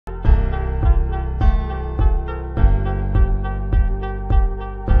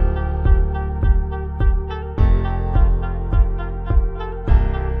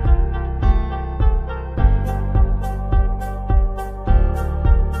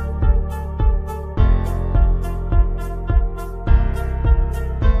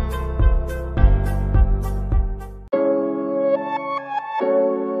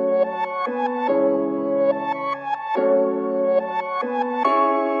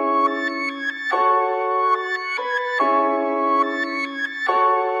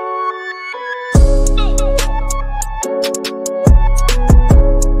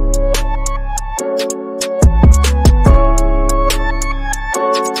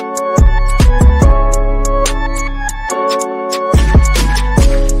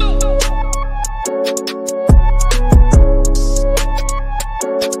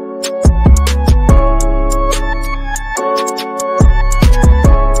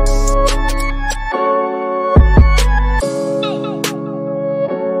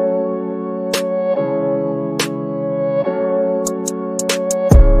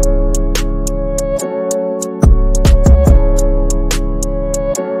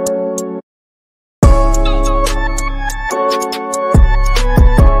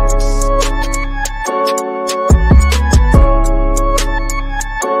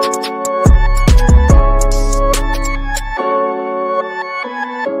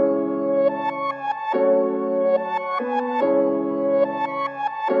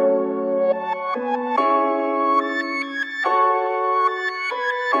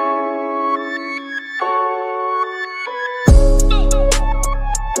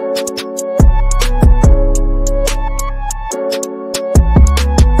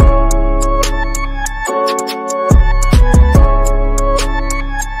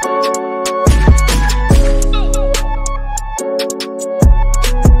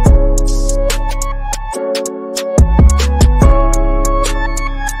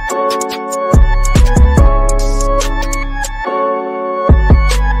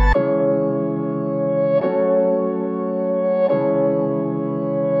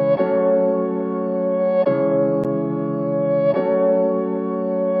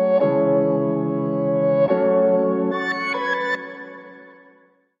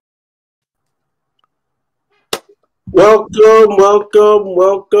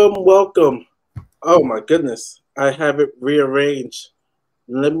welcome. Oh my goodness, I have it rearranged.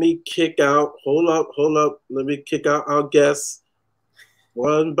 Let me kick out. Hold up. Let me kick out our guests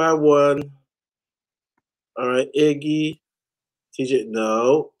one by one. All right, Iggy, TJ.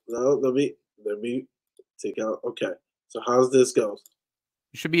 No. Let me take out. Okay. So how's this go?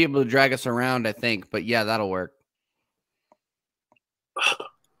 You should be able to drag us around, I think. But yeah, that'll work.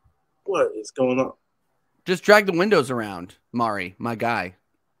 What is going on? Just drag the windows around, Mahri, my guy.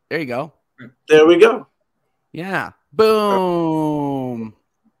 There you go. There we go. Yeah. Boom.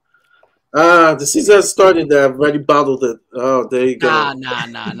 The season has started. I've already bottled it. Oh, there you go. Nah,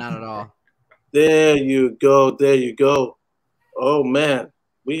 not at all. There you go. Oh man,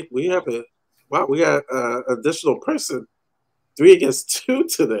 we have we got additional person. 3 against 2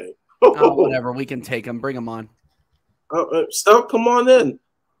 today. Oh, whatever. We can take them. Bring them on. Stel, come on in.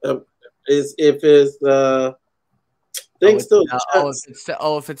 If it's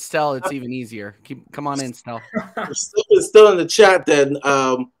Stel, it's even easier. Come on in, Stel. If it's still in the chat, then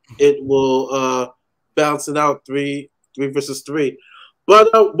it will bounce it out 3 versus 3.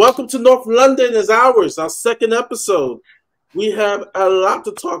 But welcome to North London is ours, our second episode. We have a lot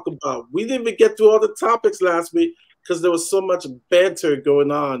to talk about. We didn't even get through all the topics last week because there was so much banter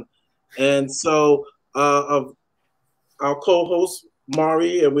going on. And so of our co-host,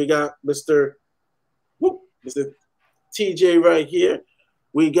 Mahri, and we got Mr. TJ right here.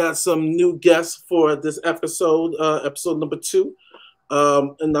 We got some new guests for this episode, episode number 2.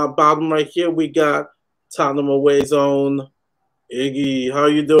 In our bottom right here, we got Tottenham Away's own Iggy. How are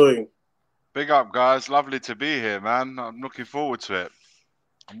you doing? Big up, guys. Lovely to be here, man. I'm looking forward to it.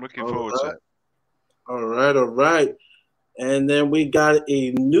 All right. And then we got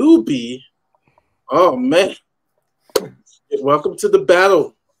a newbie. Oh, man. Welcome to the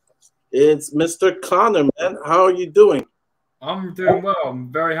battle. It's Mr. Connor, man. How are you doing? I'm doing well.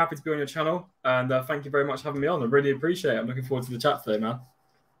 I'm very happy to be on your channel. And thank you very much for having me on. I really appreciate it. I'm looking forward to the chat today, man.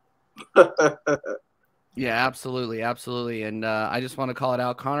 Yeah, absolutely. And I just want to call it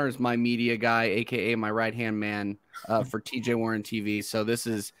out. Connor is my media guy, a.k.a. my right-hand man for TJ Warren TV. So this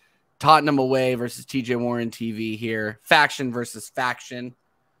is Tottenham Away versus TJ Warren TV here. Faction versus faction.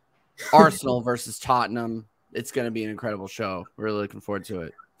 Arsenal versus Tottenham. It's going to be an incredible show. We're really looking forward to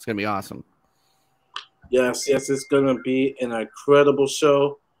it. It's going to be awesome. Yes, it's going to be an incredible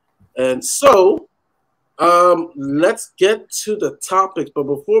show. And so let's get to the topics. But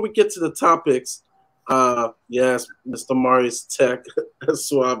before we get to the topics, yes, Mr. Mari's Tech,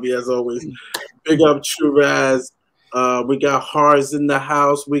 Suave as always. Big up True Raz. We got Hars in the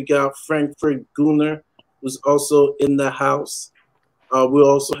house. We got Frankfurt Gunner, who's also in the house. We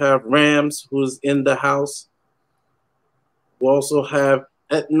also have Rams, who's in the house. We also have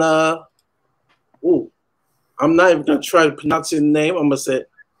Etna. Ooh, I'm not even gonna try to pronounce your name. I'm gonna say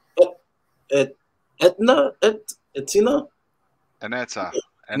Etna.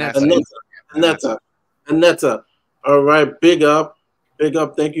 Aneta. All right, big up.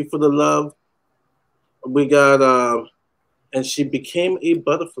 Thank you for the love. We got and she became a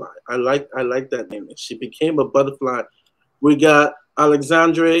butterfly. I like that name. She became a butterfly. We got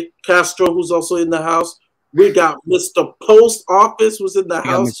Alexandre Castro, who's also in the house. We got Mr. Post Office was in the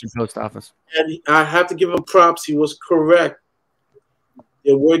house. Mr. Post Office. And I have to give him props. He was correct.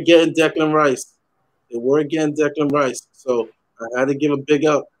 They were getting Declan Rice. So I had to give a big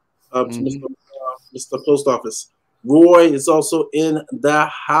up to Mr. Post Office. Roy is also in the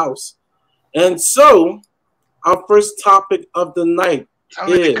house. And so our first topic of the night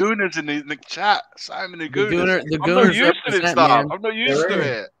Simon the Gooner's in the chat. Simon the Gooner. I'm not used to this stuff. I'm not used to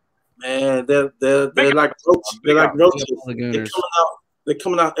it. Man, they're like roaches. They're like roaches. They're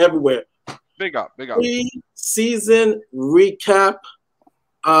coming out everywhere. Big up. Season recap.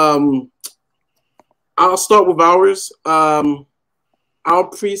 I'll start with ours. Our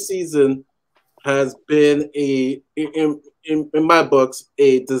preseason has been in my books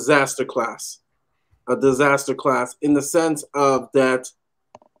a disaster class. A disaster class in the sense of that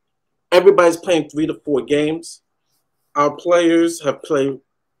everybody's playing 3 to 4 games. Our players have played.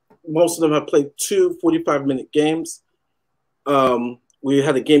 Most of them have played 2 45-minute games. We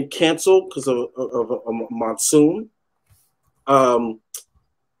had a game canceled because of a monsoon.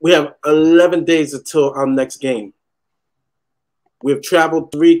 We have 11 days until our next game. We have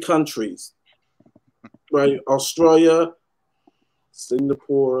traveled 3 countries, right? Australia,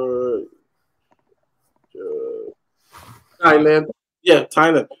 Singapore, Thailand. Yeah,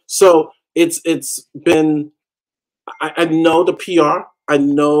 Thailand. So it's been. I know the PR. I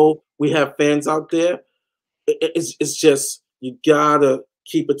know we have fans out there. It's just you gotta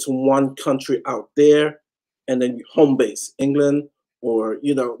keep it to one country out there and then home base, England, or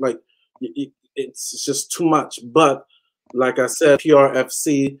like it's just too much. But like I said,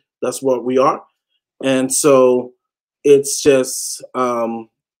 PRFC, that's what we are, and so it's just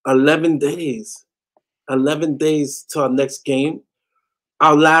 11 days. 11 days to our next game.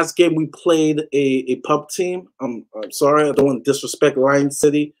 Our last game, we played a pub team. I'm sorry, I don't want to disrespect Lion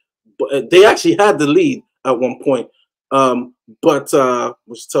City, but they actually had the lead at one point. But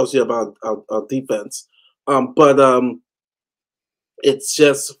which tells you about our defense. But it's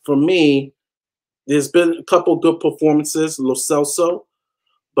just, for me, there's been a couple good performances, Lo Celso,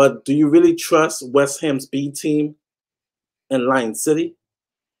 but do you really trust West Ham's B team and Lion City?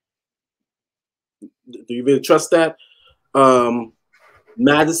 Do you really trust that?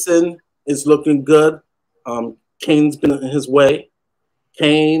 Madison is looking good. Kane's been in his way.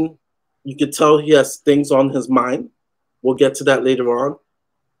 Kane, you could tell he has things on his mind. We'll get to that later on.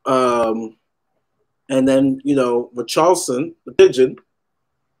 And then, with Charleston, the Pigeon,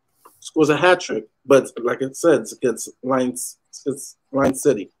 scores a hat trick. But like I said, it's against Lion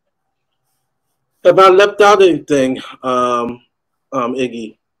City. Have I left out anything,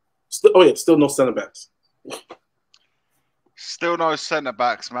 Iggy? Still no center backs. Still no centre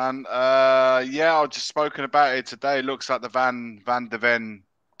backs, man. Yeah, I've just spoken about it today. Looks like the Van de Ven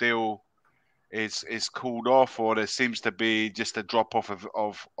deal is called off, or there seems to be just a drop off of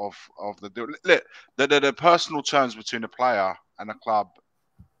the deal. Look, the personal terms between a player and a club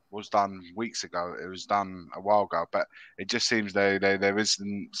was done weeks ago. It was done a while ago, but it just seems there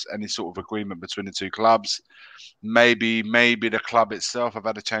isn't any sort of agreement between the two clubs. Maybe the club itself have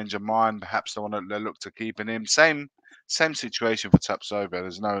had a change of mind. Perhaps they want to look to keeping him. Same situation for Tapsoba.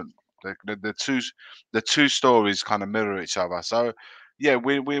 There's no the two stories kind of mirror each other. So yeah,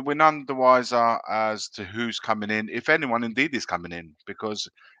 we're none the wiser as to who's coming in, if anyone indeed is coming in, because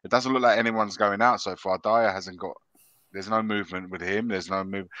it doesn't look like anyone's going out so far. Dyer hasn't got. There's no movement with him. There's no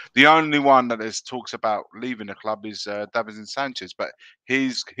move. The only one that is talks about leaving the club is Davinson Sanchez, but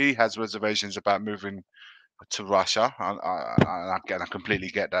he has reservations about moving to Russia. I completely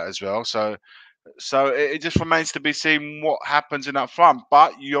get that as well. So it just remains to be seen what happens in that front.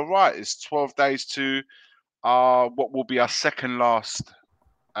 But you're right. It's 12 days to what will be our second last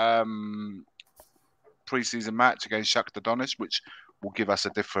preseason match against Shakhtar Donetsk, which will give us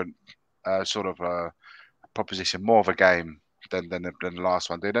a different sort of proposition, more of a game than the last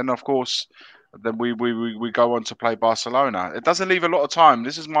one did. And of course, then we go on to play Barcelona. It doesn't leave a lot of time.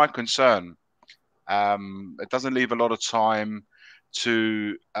 This is my concern. It doesn't leave a lot of time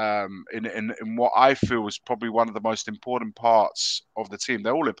to in what I feel is probably one of the most important parts of the team.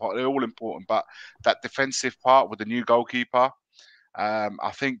 They're all important, but that defensive part with the new goalkeeper,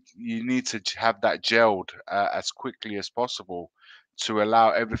 I think you need to have that gelled as quickly as possible to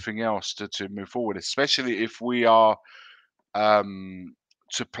allow everything else to move forward, especially if we are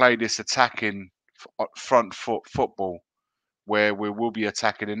to play this attacking front foot football where we will be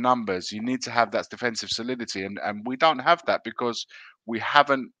attacking in numbers. You need to have that defensive solidity, and we don't have that because we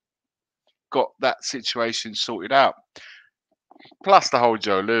haven't got that situation sorted out. Plus the whole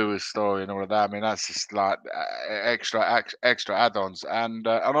Joe Lewis story and all of that. I mean, that's just like extra add-ons, and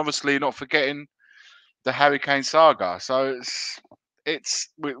obviously not forgetting the Harry Kane saga. So it's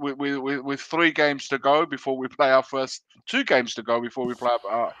with 3 games to go before we play our first 2 games to go before we play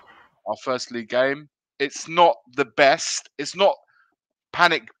our first league game. It's not the best. It's not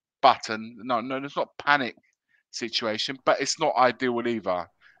panic button. No, it's not panic situation, but it's not ideal either.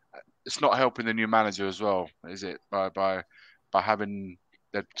 It's not helping the new manager as well, is it? By having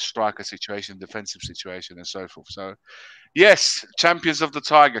the striker situation, defensive situation, and so forth. So, yes, champions of the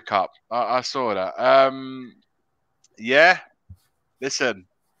Tiger Cup. I saw that. Yeah. Listen,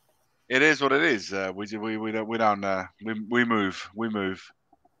 it is what it is. We move.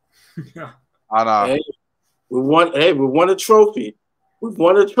 Yeah. I know. Hey, we won a trophy. We've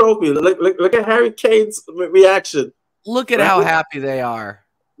won a trophy. Look at Harry Kane's reaction. Look at how happy they are.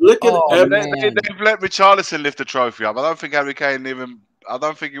 Look at they've let Richarlison lift the trophy up. I don't think Harry Kane I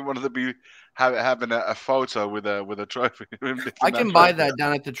don't think he wanted to be having a photo with a trophy. I can buy that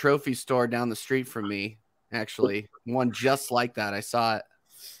down at the trophy store down the street from me. Actually, one just like that. I saw it.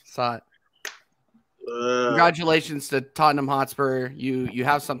 Congratulations to Tottenham Hotspur. You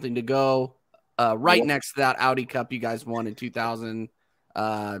have something to go. Right next to that Audi Cup you guys won in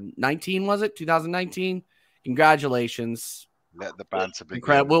 2019, was it? 2019. Congratulations. Let the banter begin.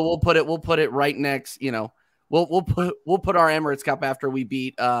 Incredible. We'll put it right next. We'll put our Emirates Cup after we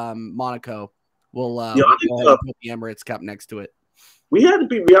beat Monaco. We'll go ahead and put the Emirates Cup next to it. We had to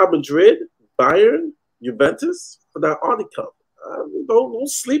beat Real Madrid, Bayern, Juventus for that Audi Cup. Don't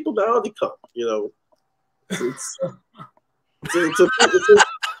sleep on the Audi Cup. It's a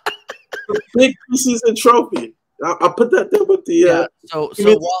big preseason trophy. I'll put that there with the. So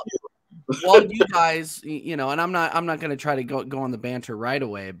while you guys, and I'm not going to try to go on the banter right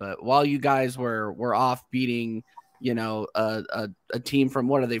away, but while you guys were off beating, a team from,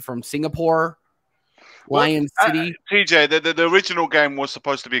 what are they, from Singapore, Lion City? TJ, the original game was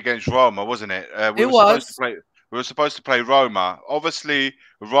supposed to be against Roma, wasn't it? We were supposed to play Roma. Obviously,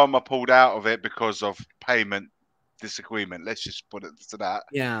 Roma pulled out of it because of payment disagreement. Let's just put it to that.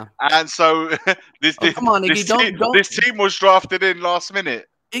 Yeah. And so come on, Iggy, this team was drafted in last minute.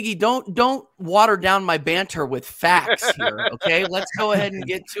 Iggy, don't water down my banter with facts here, okay? Let's go ahead and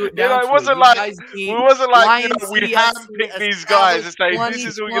get to it. It wasn't like we handpicked these guys and say this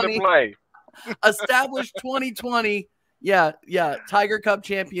is who we're going to play. Established 2020. Yeah. Tiger Cup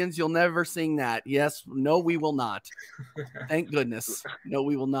champions. You'll never sing that. Yes. No, we will not. Thank goodness. No,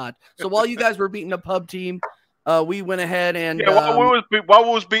 we will not. So while you guys were beating a pub team, we went ahead and while we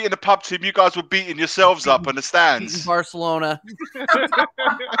was beating the pub team, you guys were beating yourselves up in the stands. Beating Barcelona.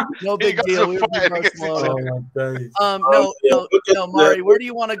 No big deal. We were Barcelona. No, Mahri, where do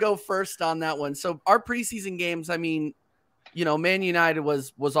you want to go first on that one? So our preseason games, I mean, Man United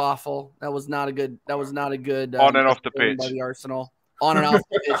was awful. That was not a good. On and off the pitch by the Arsenal. On and off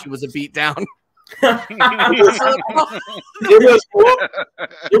the pitch, it was a beatdown.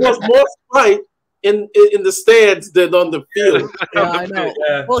 It was more fight in the stands than on the field. Yeah, I know.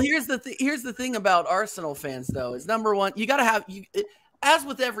 Yeah. Well, here's the thing about Arsenal fans, though, is number one, you got to have as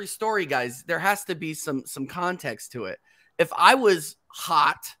with every story, guys, there has to be some context to it. If I was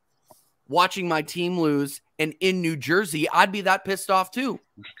hot watching my team lose and in New Jersey, I'd be that pissed off too.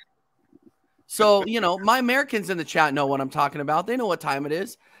 So, my Americans in the chat know what I'm talking about. They know what time it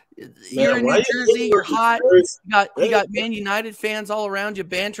is. You're in New Jersey, you're hot. You got Man United fans all around you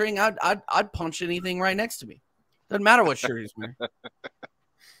bantering. I'd punch anything right next to me. Doesn't matter what shirt he's wearing.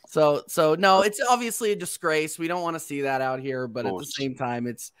 So no, it's obviously a disgrace. We don't want to see that out here, but at the same time,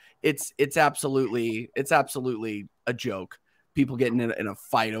 it's absolutely a joke. People getting in a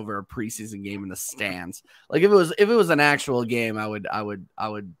fight over a preseason game in the stands. Like if it was an actual game, I would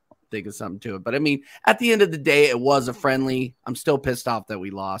think of something to it. But I mean, at the end of the day, it was a friendly. I'm still pissed off that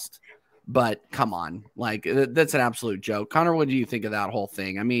we lost, but come on, like that's an absolute joke. Connor, what do you think of that whole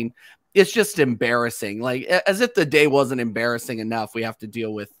thing? I mean, it's just embarrassing. Like as if the day wasn't embarrassing enough, we have to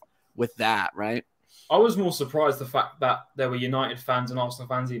deal with that, right? I was more surprised the fact that there were United fans and Arsenal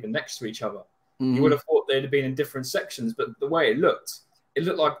fans even next to each other. Mm-hmm. You would have thought they'd have been in different sections, but the way it looked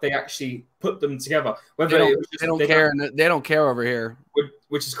like they actually put them together. Whether they don't care over here,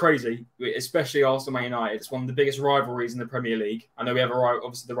 which is crazy, especially Arsenal Man United. It's one of the biggest rivalries in the Premier League. I know we have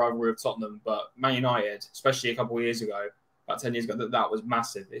obviously the rivalry of Tottenham, but Man United, especially a couple of years ago, about 10 years ago, that was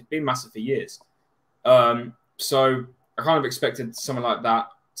massive. It's been massive for years. So I kind of expected something like that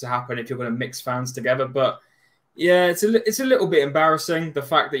to happen if you're going to mix fans together, but yeah, it's a little bit embarrassing, the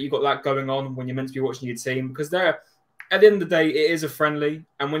fact that you got that going on when you're meant to be watching your team, because at the end of the day, it is a friendly,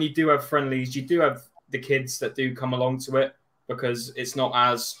 and when you do have friendlies, you do have the kids that do come along to it, because it's not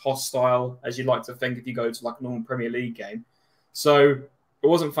as hostile as you'd like to think if you go to like a normal Premier League game. So it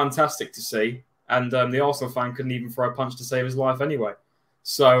wasn't fantastic to see, and the Arsenal fan couldn't even throw a punch to save his life anyway.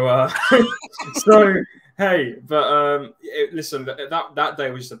 So hey, but listen, that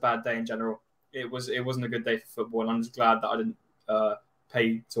day was just a bad day in general. It wasn't a good day for football, and I'm just glad that I didn't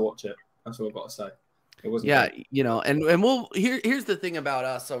pay to watch it. That's all I've got to say. It wasn't. Yeah, good. and we'll here's the thing about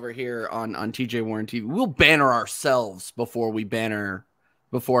us over here on TJ Warren TV. We'll banner ourselves before we banner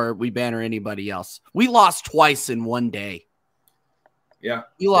anybody else. We lost twice in one day. Yeah,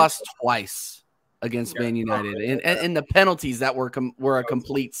 we lost twice against Man United, and the penalties that were a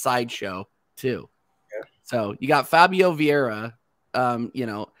complete sideshow too. Yeah. So you got Fabio Vieira,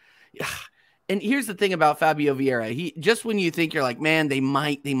 And here's the thing about Fabio Vieira. He just when you think you're like, man, they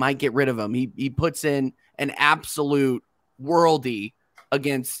might get rid of him. He puts in an absolute worldie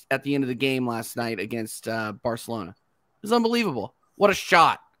at the end of the game last night against Barcelona. It was unbelievable. What a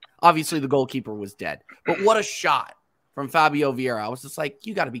shot. Obviously the goalkeeper was dead, but what a shot from Fabio Vieira. I was just like,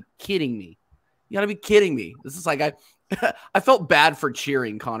 you got to be kidding me. You got to be kidding me. This is like I felt bad for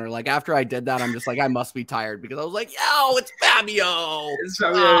cheering, Connor. Like after I did that, I'm just like, I must be tired because I was like, yo, it's Fabio. It's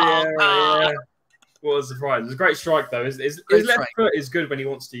Fabio, yeah. What a surprise. It was a great strike, though. His left foot is good when he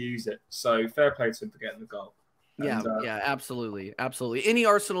wants to use it. So fair play to him for getting the goal. Yeah, absolutely. Absolutely. Any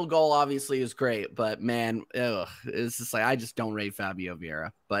Arsenal goal obviously is great, but man, it's just like I just don't rate Fabio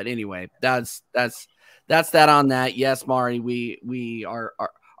Vieira. But anyway, that's that on that. Yes, Mahri, we are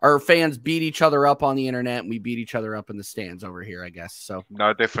our fans beat each other up on the internet, and we beat each other up in the stands over here, I guess. So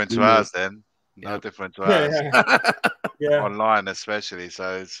no difference to us then. No different to ours. Yeah. Online especially.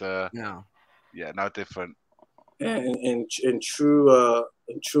 So it's No. yeah, no different. In true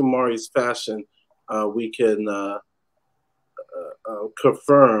Mahri's fashion, we can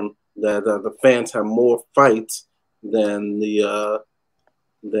confirm that the fans have more fights than the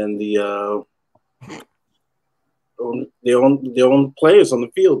own players on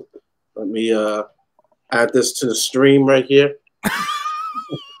the field. Let me add this to the stream right here.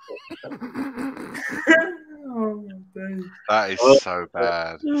 That is so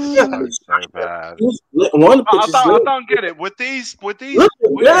bad. So bad. I don't get it. Were these British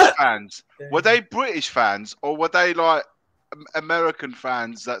fans? Were they British fans or were they like American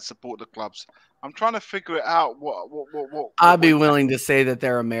fans that support the clubs? I'm trying to figure it out. What I'd be willing to say that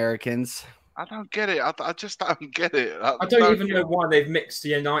they're Americans. I don't get it. I just don't get it. I don't even know why they've mixed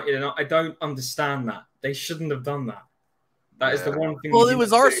United, and I don't understand that. They shouldn't have done that. That is the one thing. Well, it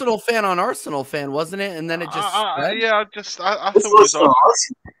was Arsenal fan on Arsenal fan, wasn't it? And then it just yeah, I thought it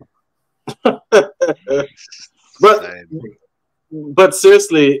was but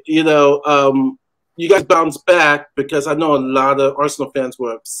seriously, you know, you guys bounced back because I know a lot of Arsenal fans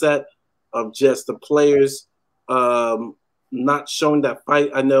were upset of just the players not showing that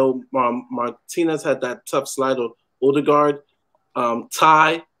fight. I know Martinez had that tough slide on Odegaard.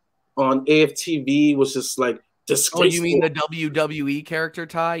 Ty on AFTV was just like disgraceful. Oh, you mean the WWE character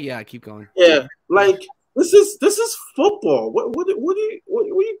Ty? Yeah, keep going. Yeah, like this is football. What are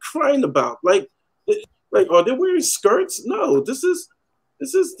you crying about? Like are they wearing skirts? No, this is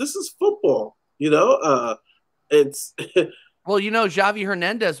football. You know, it's. Well, you know, Xavi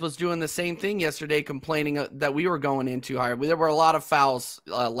Hernandez was doing the same thing yesterday, complaining that we were going in too high. There were a lot of fouls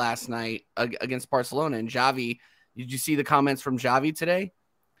last night against Barcelona, and Xavi. Did you see the comments from Xavi today?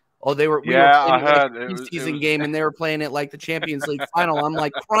 Oh, we were playing I heard like a preseason game, and they were playing it like the Champions League final. I'm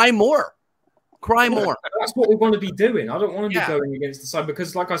like, cry more. That's what we want to be doing. I don't want to be going against the side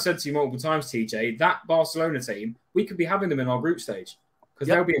because, like I said to you multiple times, TJ, that Barcelona team, we could be having them in our group stage because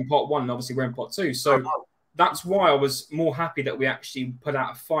they'll be in pot 1, and obviously we're in pot 2. So that's why I was more happy that we actually put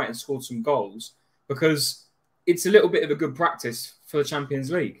out a fight and scored some goals because it's a little bit of a good practice for the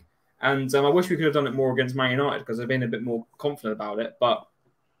Champions League. And I wish we could have done it more against Man United because I've been a bit more confident about it. But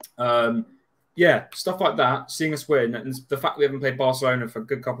yeah, stuff like that, seeing us win, and the fact we haven't played Barcelona for a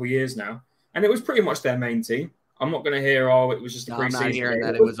good couple of years now, and it was pretty much their main team. I'm not going to hear, it was just a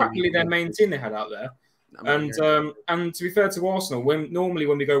pre-season. It was practically their main team they had out there. And to be fair to Arsenal, normally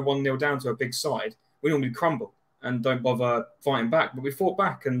when we go 1-0 down to a big side, we normally crumble and don't bother fighting back. But we fought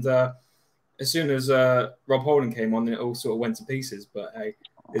back, and as soon as Rob Holding came on, it all sort of went to pieces. But hey,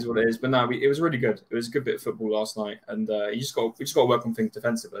 it is what it is. But no, it was really good. It was a good bit of football last night, and we just got to work on things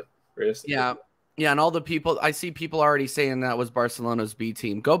defensively, realistically. Yeah, and all the people, I see people already saying that was Barcelona's B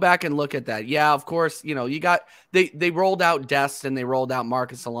team. Go back and look at that. Yeah, of course, you know, you got they rolled out Dest and they rolled out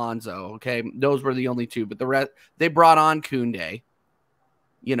Marcus Alonso. Okay, those were the only two, but the rest they brought on Koundé.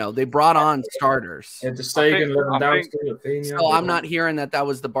 You know, they brought on starters. So I'm not hearing that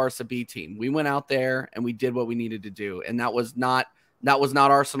was the Barca B team. We went out there and we did what we needed to do, and that was not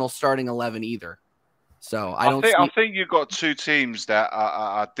Arsenal's starting 11 either. So I think you've got two teams that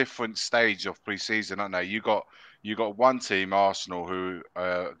are at different stage of pre-season, aren't they? You got one team, Arsenal, who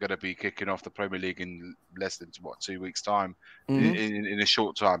are going to be kicking off the Premier League in less than 2 weeks' time, in a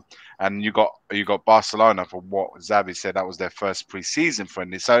short time, and you got Barcelona for what Xavi said that was their first pre-season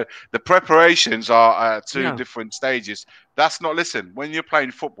friendly. So the preparations are at two different stages. That's not when you're playing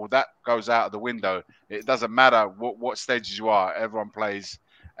football, that goes out of the window. It doesn't matter what stages you are. Everyone plays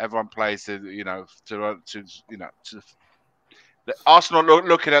to Arsenal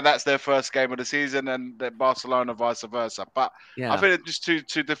looking at that's their first game of the season, and Barcelona vice versa. But I think it's just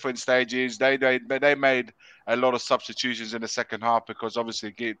two different stages. They made a lot of substitutions in the second half because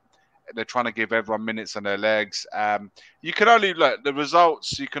obviously they're trying to give everyone minutes on their legs. You can only look the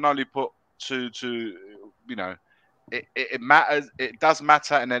results. You can only put to it matters. It does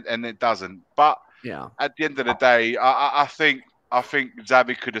matter, and it doesn't. But at the end of the day, I think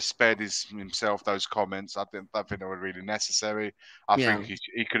Xavi could have spared himself those comments. I don't think they were really necessary. I think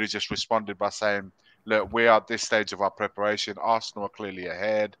he could have just responded by saying, look, we are at this stage of our preparation. Arsenal are clearly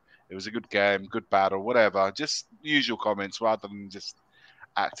ahead. It was a good game, good battle, whatever. Just usual comments rather than just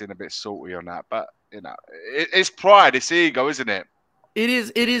acting a bit salty on that. But, it's pride, it's ego, isn't it? It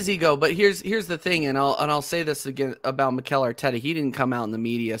is ego, but here's the thing, and I'll say this again about Mikel Arteta. He didn't come out in the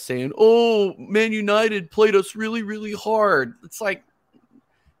media saying, "Oh, Man United played us really, really hard." It's like,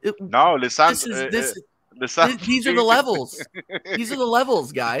 these are the levels. These are the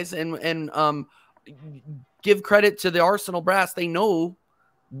levels, guys, and give credit to the Arsenal brass. They know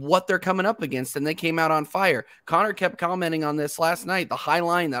what they're coming up against, and they came out on fire. Connor kept commenting on this last night, the high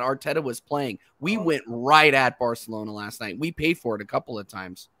line that Arteta was playing. We went right at Barcelona last night. We paid for it a couple of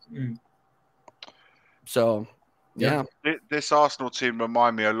times. So, yeah. This Arsenal team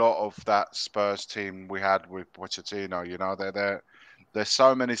remind me a lot of that Spurs team we had with Pochettino. You know, there's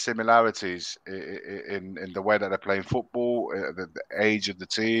so many similarities in the way that they're playing football, the age of the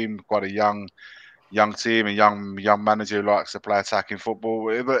team, quite a young team, and young manager who likes to play attacking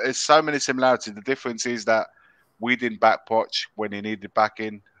football. But it's so many similarities. The difference is that we didn't back Poch when he needed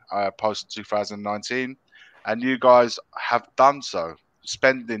backing post 2019, and you guys have done so.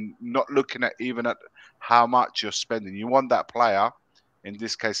 Spending, not looking at even at how much you're spending. You want that player, in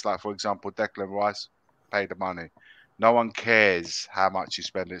this case, like for example, Declan Rice, pay the money. No one cares how much you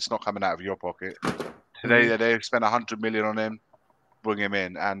spend. It's not coming out of your pocket. Today they spent 100 million on him. Bring him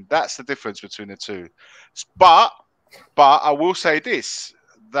in, and that's the difference between the two. But I will say this,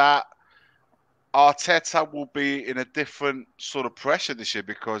 that Arteta will be in a different sort of pressure this year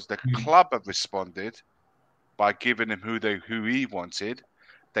because the club have responded by giving him who he wanted.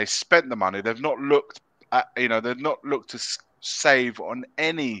 They spent the money. They've not looked at, they've not looked to save on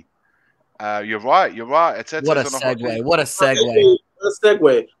any. You're right. Arteta's what a segue! What a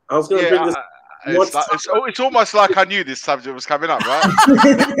segue! I was going to bring this. It's almost like I knew this subject was coming up, right?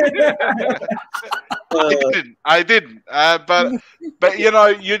 I didn't. But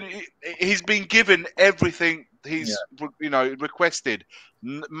he's been given everything he's requested.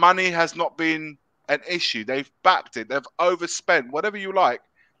 Money has not been an issue. They've backed it. They've overspent. Whatever you like,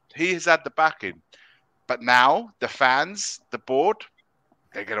 he has had the backing. But now the fans, the board,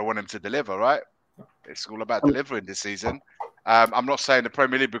 they're going to want him to deliver, right? It's all about delivering this season. I'm not saying the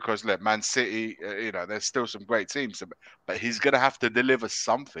Premier League because, look, Man City, there's still some great teams, but he's going to have to deliver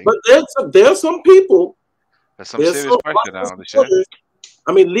something. But there's some people. There's some serious pressure now on the show.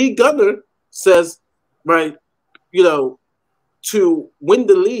 I mean, Lee Gunner says, right, to win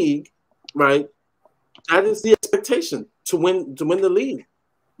the league, right, that is the expectation, to win the league,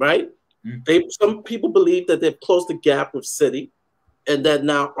 right? Some people believe that they've closed the gap with City, and that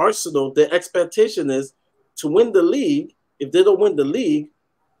now Arsenal, their expectation is to win the league. If they don't win the league,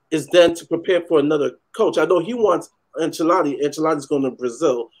 is then to prepare for another coach. I know he wants Ancelotti. Ancelotti's going to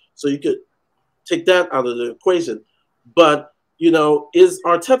Brazil, so you could take that out of the equation. But, is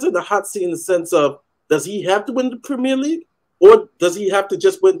Arteta in the hot seat in the sense of, does he have to win the Premier League? Or does he have to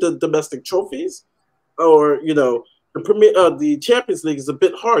just win the domestic trophies? Or, the Champions League is a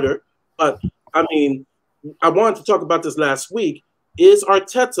bit harder. But, I mean, I wanted to talk about this last week. Is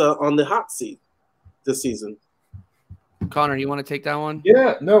Arteta on the hot seat this season? Connor, you want to take that one?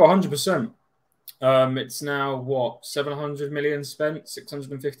 Yeah, no, 100%. It's now, 700 million spent,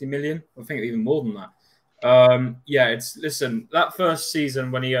 650 million? I think even more than that. Listen, that first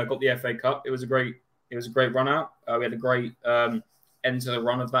season when he got the FA Cup, it was a great run out. We had a great end to the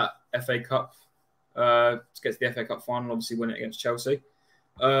run of that FA Cup to get to the FA Cup final, obviously win it against Chelsea.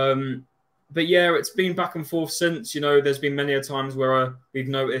 But yeah, it's been back and forth since. There's been many a times where we've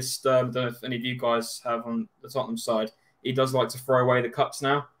noticed, I don't know if any of you guys have on the Tottenham side, he does like to throw away the cups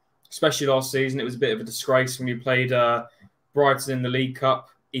now, especially last season. It was a bit of a disgrace when we played Brighton in the League Cup.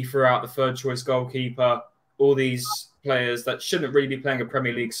 He threw out the third choice goalkeeper, all these players that shouldn't really be playing a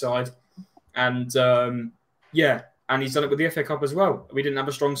Premier League side. And and he's done it with the FA Cup as well. We didn't have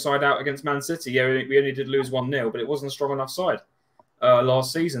a strong side out against Man City. Yeah, we only did lose 1-0, but it wasn't a strong enough side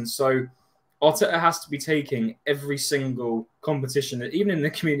last season. So Arteta has to be taking every single competition, even in the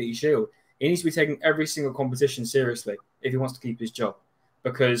Community Shield. He needs to be taking every single competition seriously if he wants to keep his job,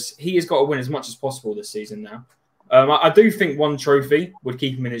 because he has got to win as much as possible this season now. I do think one trophy would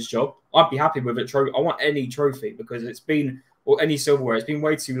keep him in his job. I'd be happy with it. I want any trophy because or any silverware. It's been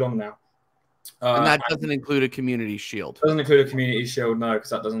way too long now. And that doesn't include a Community Shield. Doesn't include a Community Shield, no, because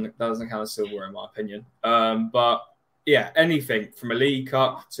that doesn't count as silverware in my opinion. But yeah, anything from a League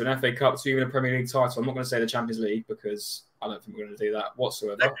Cup to an FA Cup to even a Premier League title. I'm not going to say the Champions League because I don't think we're going to do that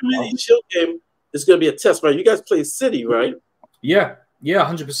whatsoever. That Community Shield game is going to be a test, right? You guys play City, right? Yeah,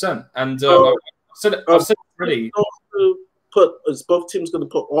 100%. And I've said it already. Is both teams going to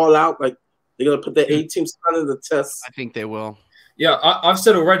put all out? Like they're going to put their A teams under the test? I think they will. Yeah, I've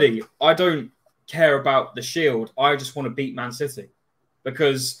said already, I don't care about the Shield. I just want to beat Man City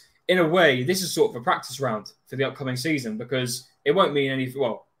because, in a way, this is sort of a practice round for the upcoming season because it won't mean anything.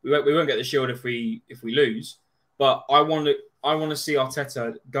 Well, we won't get the Shield if we lose, but I want to see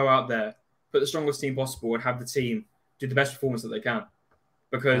Arteta go out there, put the strongest team possible, and have the team do the best performance that they can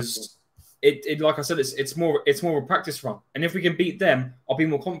because it like I said, it's more of a practice run. And if we can beat them, I'll be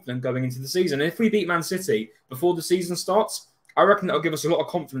more confident going into the season. And if we beat Man City before the season starts, I reckon that'll give us a lot of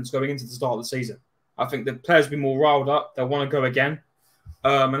confidence going into the start of the season. I think the players will be more riled up. They'll want to go again.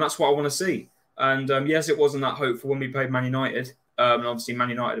 And that's what I want to see. And yes, it wasn't that hopeful when we played Man United. And obviously, Man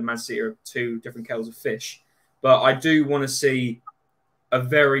United and Man City are two different kettles of fish. But I do want to see a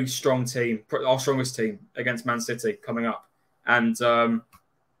very strong team, our strongest team, against Man City coming up. And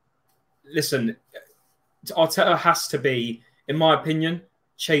listen, Arteta has to be, in my opinion,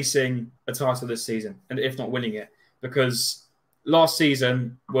 chasing a title this season, and if not winning it, because last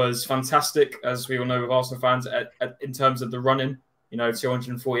season was fantastic, as we all know, with Arsenal fans, in terms of the running.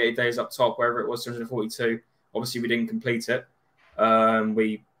 248 days up top, wherever it was, 242. Obviously, we didn't complete it.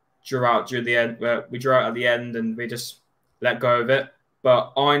 We drew out during the end. We drew out at the end, and we just let go of it.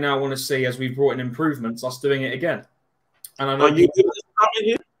 But I now want to see, as we've brought in improvements, us doing it again. And I know Are you with this comment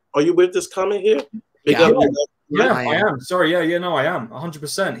here? Are you with this comment here? Yeah, I am. Sorry, no, I am.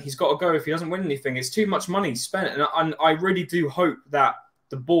 100%. He's got to go if he doesn't win anything. It's too much money spent. And I really do hope that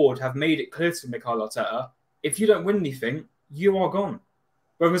the board have made it clear to Mikel Arteta, if you don't win anything, you are gone.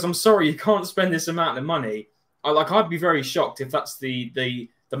 Because I'm sorry, you can't spend this amount of money. I'd be very shocked if that's the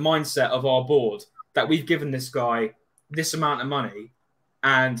mindset of our board, that we've given this guy this amount of money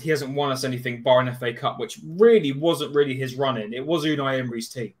and he hasn't won us anything bar an FA Cup, which really wasn't really his running. It was Unai Emery's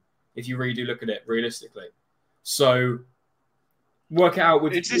team, if you really do look at it realistically. So work it out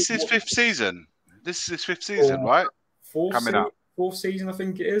with. Is this his fifth season? This is his fifth season, right? Coming up. Fourth season, I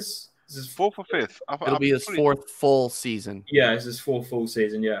think it is. This is fourth or fifth. It'll be his fourth full season. Yeah, it's his fourth full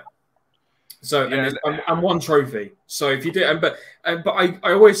season. Yeah. So and one trophy. So if you do, but I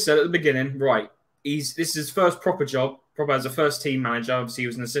always said at the beginning, right? This is his first proper job, probably as a first team manager. Obviously, he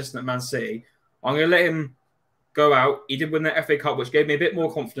was an assistant at Man City. I'm going to let him go out. He did win the FA Cup, which gave me a bit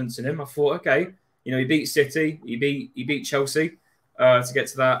more confidence in him. I thought, okay, he beat City, he beat Chelsea to get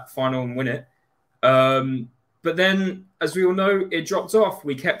to that final and win it. But then, as we all know, it dropped off.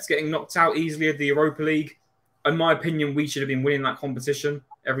 We kept getting knocked out easily of the Europa League. In my opinion, we should have been winning that competition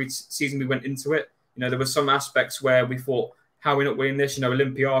every season we went into it. There were some aspects where we thought, how are we not winning this?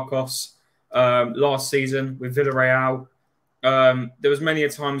 Olympiacos last season with Villarreal. There was many a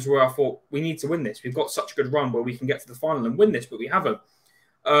times where I thought, we need to win this. We've got such a good run where we can get to the final and win this, but we haven't.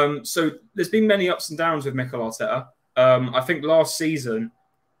 So there's been many ups and downs with Mikel Arteta. I think last season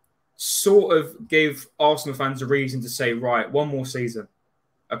sort of gave Arsenal fans a reason to say, right, one more season.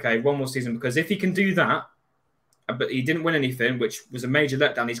 Okay, one more season. Because if he can do that, but he didn't win anything, which was a major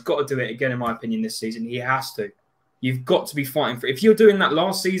letdown, he's got to do it again, in my opinion, this season. He has to. You've got to be fighting for it. If you're doing that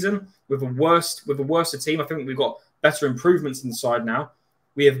last season with a worse team, I think we've got better improvements in the side now.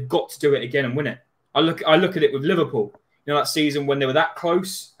 We have got to do it again and win it. I look at it with Liverpool. That season when they were that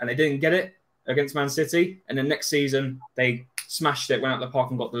close and they didn't get it against Man City, and then next season they smashed it, went out the park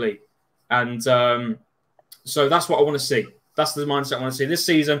and got the league. And so that's what I want to see. That's the mindset I want to see this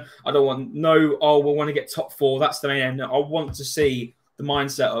season. I don't want we want to get top 4. That's the main end. I want to see the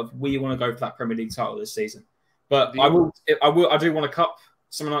mindset of we want to go for that Premier League title this season. But I do want a cup,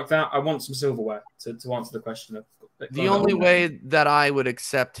 something like that. I want some silverware to answer the question of. The only way that I would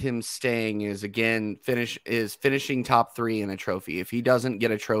accept him staying is, again, finishing top 3 in a trophy. If he doesn't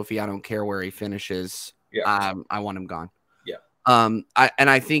get a trophy, I don't care where he finishes. Yeah. I want him gone. Yeah.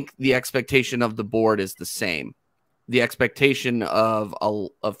 I think the expectation of the board is the same. The expectation of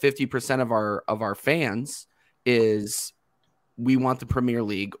 50% of our fans is we want the Premier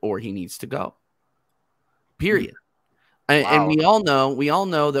League or he needs to go. Period. And we all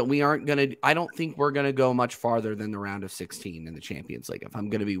know that we aren't going to, I don't think we're going to go much farther than the round of 16 in the Champions League. If I'm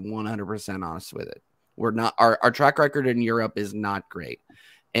going to be 100% honest with it, we're not, our track record in Europe is not great.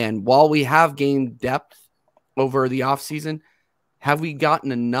 And while we have gained depth over the offseason, have we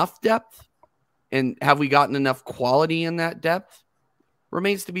gotten enough depth and have we gotten enough quality in that depth?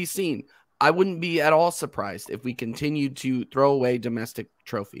 Remains to be seen. I wouldn't be at all surprised if we continued to throw away domestic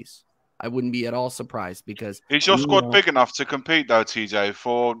trophies. I wouldn't be at all surprised because... Is your squad big enough to compete, though, TJ,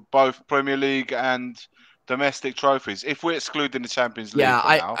 for both Premier League and domestic trophies, if we're excluding the Champions League? Yeah,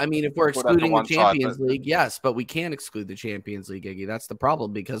 I mean, if we're excluding the Champions League, yes, but we can't exclude the Champions League, Iggy. That's the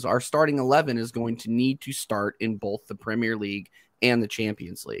problem because our starting 11 is going to need to start in both the Premier League and the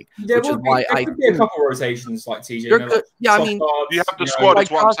Champions League. There could be a couple of rotations like TJ. Yeah, I mean... You have the squad, that's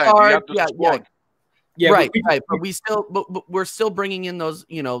what I'm saying. You have the squad. Yeah, right. But we're still bringing in those.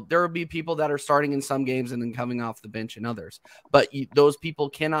 There will be people that are starting in some games and then coming off the bench in others. But those people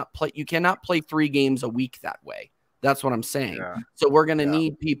cannot play. You cannot play 3 games a week that way. That's what I'm saying. Yeah. So we're going to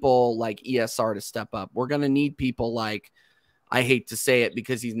need people like ESR to step up. We're going to need people like, I hate to say it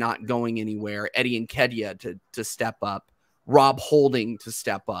because he's not going anywhere, Eddie Nketiah to step up, Rob Holding to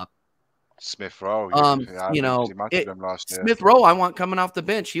step up. Smith Rowe. I You didn't know, see much of them last year. Smith Rowe, I want coming off the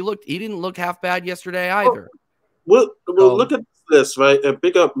bench. He didn't look half bad yesterday either. Well, look at this, right? And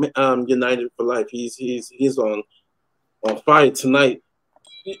big up United for Life. He's on fire tonight.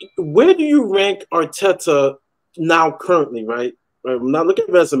 Where do you rank Arteta now currently, right? I'm not looking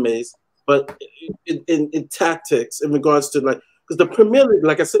at resumes, but in tactics in regards to like, because the Premier League,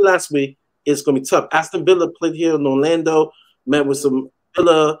 like I said last week, is going to be tough. Aston Villa played here in Orlando, met with some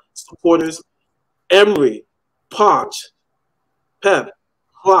Villa supporters. Emery, Poch, Pep,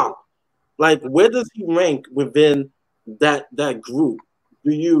 Klopp. Like, where does he rank within that group?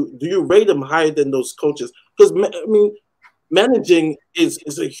 Do you rate him higher than those coaches? Because I mean, managing is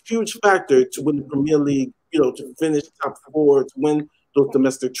a huge factor to win the Premier League. You know, to finish top 4, to win those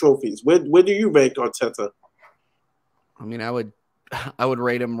domestic trophies. Where do you rank Arteta? I mean, I would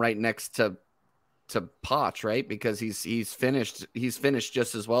rate him right next to Poch, right? Because he's finished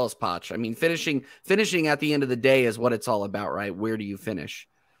just as well as Poch. I mean, finishing at the end of the day is what it's all about, right? Where do you finish?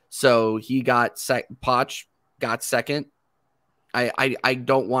 So he got Poch got second. I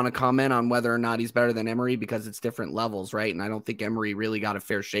don't want to comment on whether or not he's better than Emery because it's different levels, right? And I don't think Emery really got a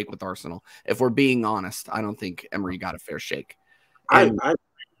fair shake with Arsenal. If we're being honest, I don't think Emery got a fair shake. And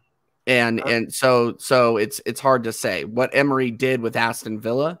so it's hard to say what Emery did with Aston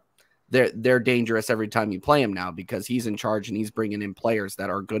Villa. They're dangerous every time you play him now because he's in charge and he's bringing in players that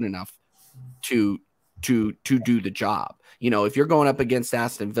are good enough to do the job. You know, if you're going up against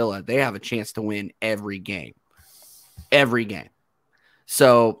Aston Villa, they have a chance to win every game.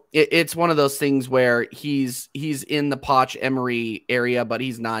 So it's one of those things where he's in the Poch Emery area, but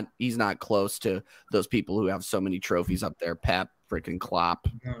he's not close to those people who have so many trophies up there. Pep, freaking Klopp.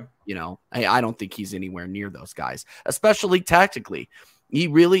 You know, I don't think he's anywhere near those guys, especially tactically.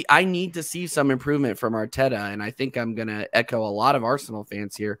 I need to see some improvement from Arteta, and I think I'm going to echo a lot of Arsenal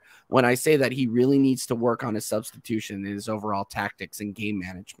fans here when I say that he really needs to work on his substitution and his overall tactics and game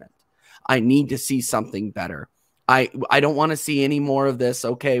management. I need to see something better. I don't want to see any more of this.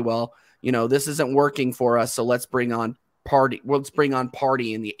 Okay, well, you know, this isn't working for us, so let's bring on Party. Let's bring on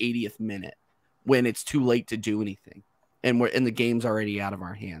Party in the 80th minute when it's too late to do anything. And the game's already out of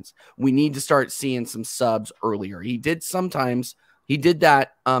our hands. We need to start seeing some subs earlier. He did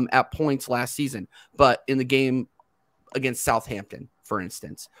that at points last season, but in the game against Southampton, for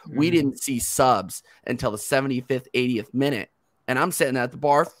instance, we didn't see subs until the 75th, 80th minute. And I'm sitting at the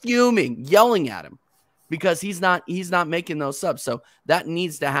bar fuming, yelling at him because he's not making those subs. So that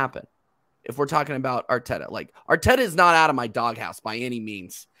needs to happen. If we're talking about Arteta, like Arteta is not out of my doghouse by any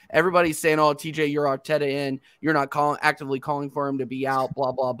means. Everybody's saying, "Oh, TJ, you're Arteta in. You're not actively calling for him to be out."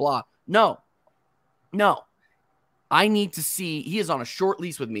 Blah blah blah. No. I need to see. He is on a short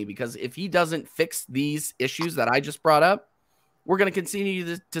leash with me because if he doesn't fix these issues that I just brought up, we're going to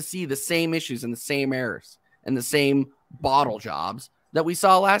continue to see the same issues and the same errors and the same bottle jobs that we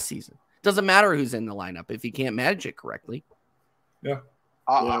saw last season. Doesn't matter who's in the lineup if he can't manage it correctly. Yeah.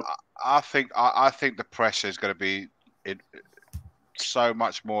 I think the pressure is going to be so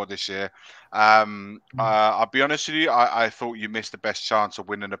much more this year. I'll be honest with you. I thought you missed the best chance of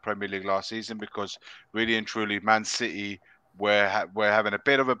winning the Premier League last season because really and truly, Man City were having a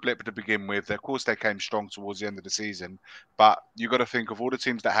bit of a blip to begin with. Of course, they came strong towards the end of the season, but you got to think of all the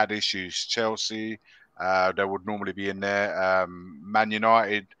teams that had issues. Chelsea, they would normally be in there. Man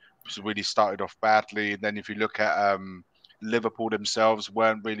United really started off badly. And then if you look at Liverpool themselves,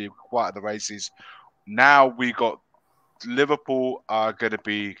 weren't really quite at the races. Now we got Liverpool are going to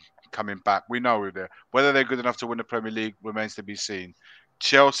be coming back. We know we're there. Whether they're good enough to win the Premier League remains to be seen.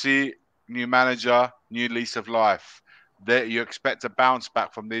 Chelsea, new manager, new lease of life. You expect a bounce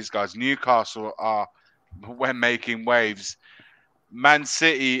back from these guys. Newcastle when making waves. Man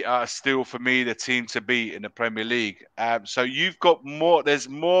City are still, for me, the team to beat in the Premier League. So you've got more. There's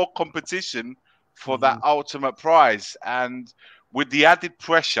more competition for that ultimate prize. And with the added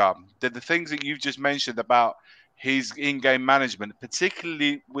pressure, the things that you've just mentioned about his in-game management,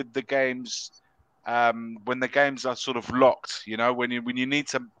 particularly with the games, when the games are sort of locked, you know, when you need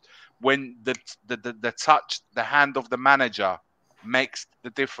to, when the touch, the hand of the manager makes the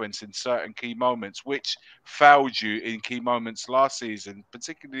difference in certain key moments, which failed you in key moments last season,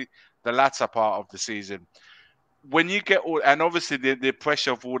 particularly the latter part of the season. When you get all, and obviously the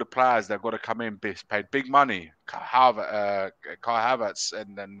pressure of all the players that got to come in, paid big money, Kai Havertz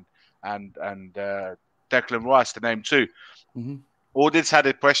and Declan Rice, to name two. All this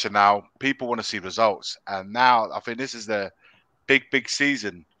added pressure now, people want to see results. And now I think this is the big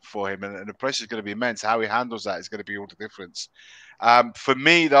season for him. And the pressure is going to be immense. How he handles that is going to be all the difference. For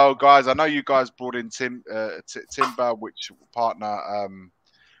me, though, guys, I know you guys brought in Timber, which partner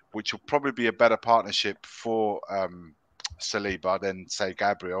which will probably be a better partnership for Saliba than say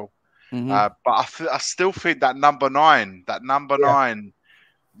Gabriel. But I still think that number nine,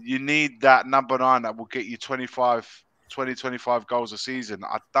 you need that number 9 that will get you 25 goals a season.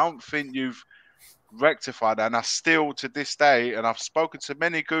 I don't think you've rectified that. And I still, to this day, and I've spoken to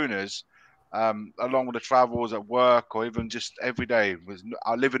many Gooners along with the travels at work or even just every day.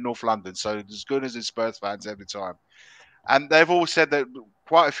 I live in North London, so there's Gooners and Spurs fans every time. And they've all said that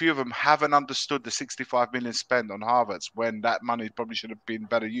quite a few of them haven't understood the 65 million spent on Havertz when that money probably should have been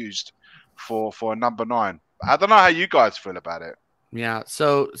better used for a number 9. I don't know how you guys feel about it. Yeah,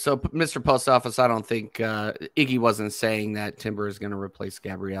 so Mr. Post Office, I don't think Iggy wasn't saying that Timber is going to replace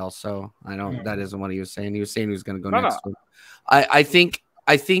Gabriel. So I don't. That isn't what he was saying. He was saying he was going to go next to him. I think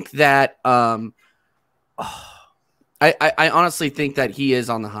that I honestly think that he is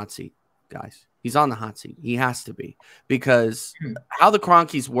on the hot seat, guys. He's on the hot seat. He has to be, because how the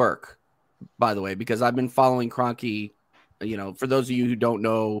Cronkies work, by the way, because I've been following Cronky. You know, for those of you who don't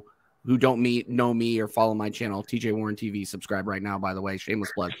know. Who don't know me or follow my channel, TJ Warren TV, subscribe right now, by the way.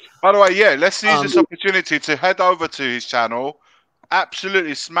 Shameless plug. By the way, yeah, let's use this opportunity to head over to his channel.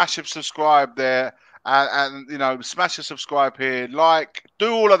 Absolutely smash and subscribe there. And you know, smash and subscribe here. Like,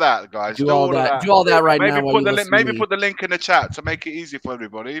 do all of that, guys. Do all that. Do all that right now. Maybe put the link in the chat to make it easy for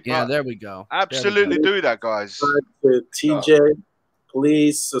everybody. Yeah, there we go. Absolutely do that, guys. To TJ,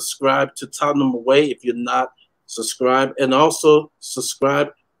 please subscribe to Tottenham Away if you're not subscribed. And also subscribe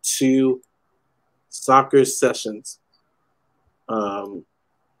to Soccer Sessions.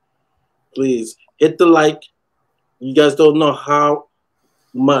 Please hit the like. You guys don't know how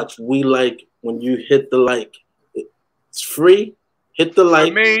much we like when you hit the like. It's free. Hit the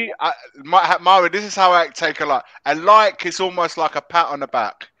like. For me, Mahri, this is how I take a like. A like is almost like a pat on the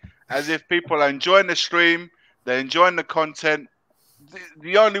back, as if people are enjoying the stream, they're enjoying the content.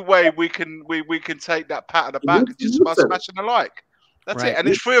 The only way we can take that pat on the back is just by smashing a like. That's it. And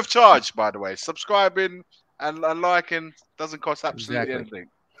it's free of charge, by the way. Subscribing and liking doesn't cost absolutely anything.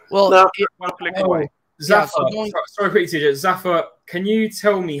 Well, one click away. Zaffa, sorry, quickly, Zaffa, can you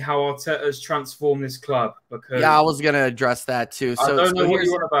tell me how Arteta's transformed this club? Because I was going to address that too. I don't know what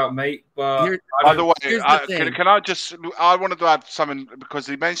you're on about, mate. But by the way, I wanted to add something, because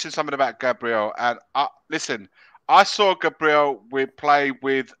he mentioned something about Gabriel. And listen, I saw Gabriel play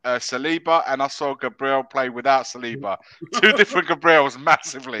with Saliba, and I saw Gabriel play without Saliba. 2 different Gabriels,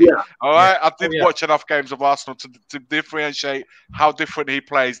 massively. Yeah. All right, I did watch enough games of Arsenal to differentiate how different he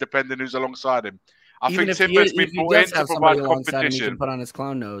plays depending who's alongside him. I think Timber's been brought in to provide competition. He can put on his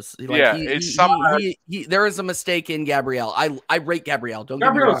clown nose. There is a mistake in Gabriel. I rate Gabriel.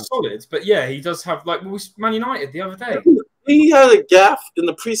 Gabriel's solid, but yeah, he does have, like Man United the other day. He had a gaff in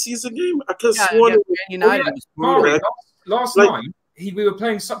the preseason game. I could have sworn Man United was brutal. Last night, we were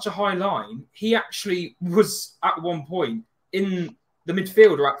playing such a high line. He actually was at one point in the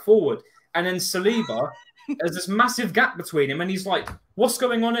midfield or at forward, and then Saliba, there's this massive gap between him, and he's like, "What's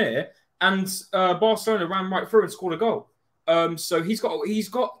going on here?" And Barcelona ran right through and scored a goal. So he's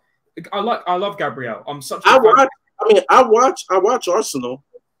got. I love Gabriel. I watch Arsenal.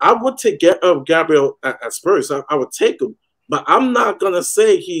 I would take Gabriel at Spurs. I would take him, but I'm not gonna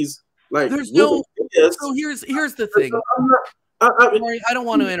say he's like. There's no. So here's the thing. I don't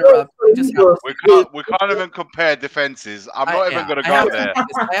want to interrupt. We can't even compare defenses. I'm not even going to go there.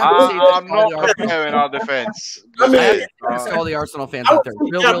 I'm not comparing our defense. All the Arsenal fans out there.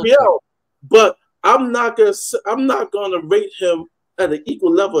 But I'm not gonna rate him at an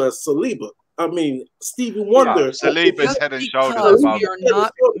equal level as Saliba. I mean, Stevie Wonder. Saliba's head and shoulders above. We are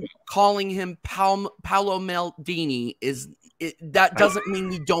not calling him Paolo Maldini. That doesn't mean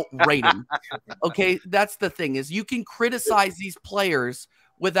we don't rate him. Okay, that's the thing, is you can criticize these players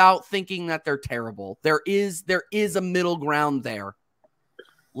without thinking that they're terrible. There is a middle ground there.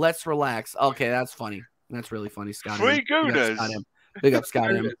 Let's relax. Okay, that's funny. That's really funny, Scott. Free Gooners. Big up,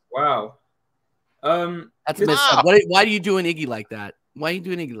 Scott. Wow. That's a mistake. Why are you doing Iggy like that? Why are you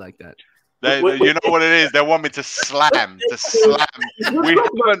doing Iggy like that? You know what it is? They want me to slam.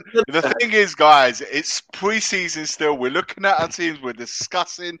 The thing is, guys, it's preseason still. We're looking at our teams. We're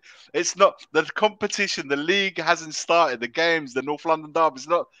discussing. It's not the competition. The league hasn't started. The games, the North London derby, is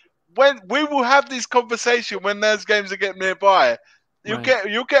not. When we will have this conversation when those games are getting nearby. You'll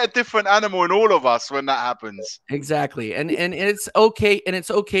get a different animal in all of us when that happens. Exactly, and it's okay. And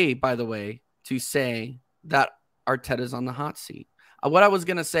it's okay, by the way, to say that Arteta's on the hot seat. What I was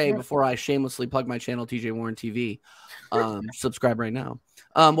going to say before I shamelessly plug my channel, TJ Warren TV, subscribe right now.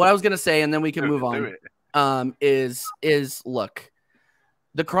 What I was going to say, and then we can move on, is look,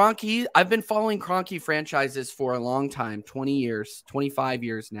 The Kroenke, I've been following Kroenke franchises for a long time, 20 years, 25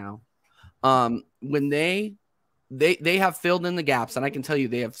 years now. When they have filled in the gaps, and I can tell you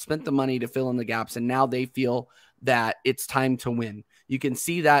they have spent the money to fill in the gaps, and now they feel that it's time to win. You can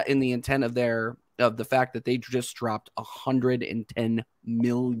see that in the intent of the fact that they just dropped $110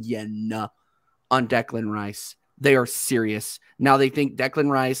 million on Declan Rice. They are serious. Now they think Declan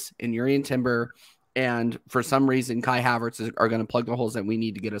Rice and Urian Timber and for some reason Kai Havertz are going to plug the holes that we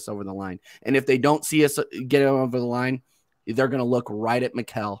need to get us over the line. And if they don't see us get over the line, they're going to look right at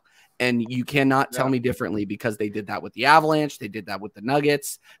Mikel. And you cannot tell me differently, because they did that with the Avalanche. They did that with the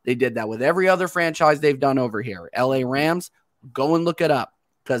Nuggets. They did that with every other franchise they've done over here. LA Rams, go and look it up.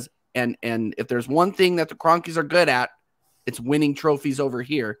 Because and if there's one thing that the Kroenkes are good at, it's winning trophies over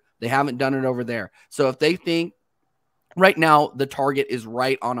here. They haven't done it over there. So if they think right now the target is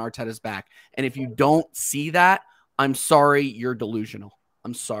right on Arteta's back, and if you don't see that, I'm sorry, you're delusional.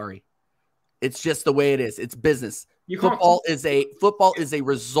 I'm sorry. It's just the way it is. It's business. Football is a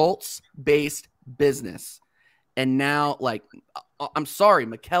results-based business. And now, like, I'm sorry,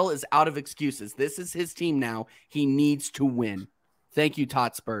 Mikel is out of excuses. This is his team now. He needs to win. Thank you,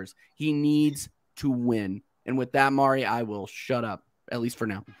 Tot Spurs. He needs to win. And with that, Mahri, I will shut up, at least for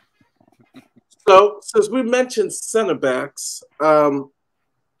now. So, since we mentioned center backs, I'm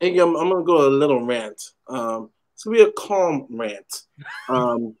going to go a little rant. It's going to be a calm rant.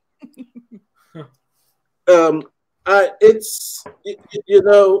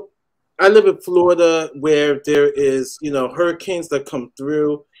 I live in Florida, where there is, hurricanes that come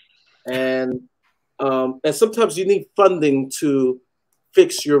through, and sometimes you need funding to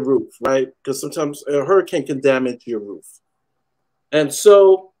fix your roof, right? Because sometimes a hurricane can damage your roof. And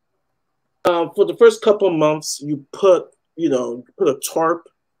so for the first couple of months, you put a tarp,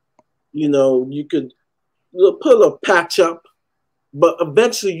 you could put a little patch up, but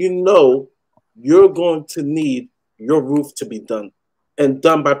eventually, you're going to need your roof to be done, and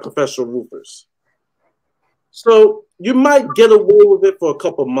done by professional roofers. So you might get away with it for a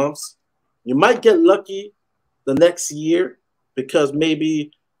couple of months. You might get lucky the next year, because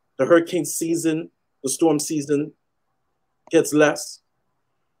maybe the hurricane season, the storm season gets less.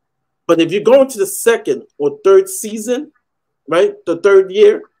 But if you're going to the second or third season, right, the third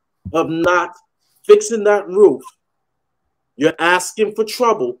year of not fixing that roof, you're asking for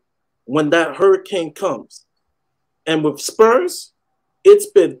trouble when that hurricane comes. And with Spurs, it's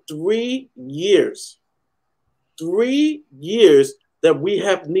been 3 years. 3 years that we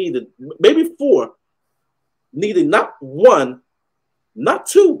have needed, maybe 4, needing not 1, not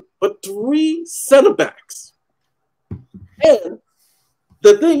 2, but 3 center backs. And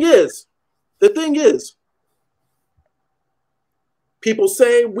the thing is, people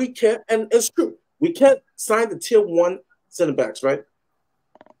say we can't, and it's true, we can't sign the tier 1 center backs, right?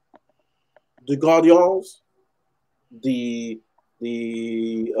 The Guardiols, what's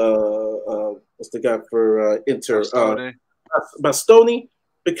the guy for Inter? Bastoni,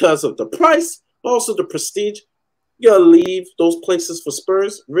 because of the price, also the prestige. You gotta leave those places for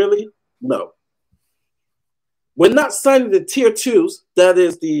Spurs? Really? No. We're not signing the tier 2s. That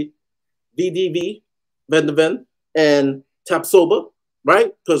is the VDV, Van de Ven, and Tapsoba,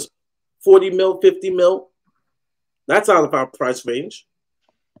 right? Because 40 mil, 50 mil, that's out of our price range.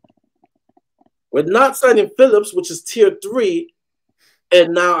 We're not signing Phillips, which is tier 3,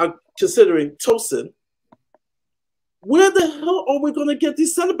 and now I'm considering Tosin. Where the hell are we going to get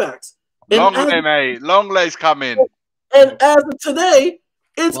these center backs? Longley, mate. Longley's coming. And as of today,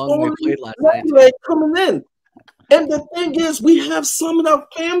 it's only Longley coming in. And the thing is, we have some in our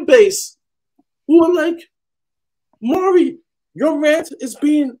fan base who are like, Mahri, your rant is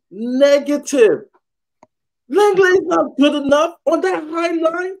being negative. Langley's not good enough on that high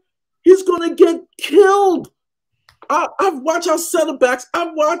line. He's going to get killed. I've watched our center backs.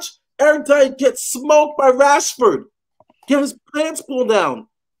 I've watched Eric Dyer get smoked by Rashford, get his pants pulled down.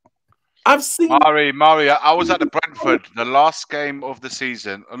 I've seen Mahri, I was at the Brentford, the last game of the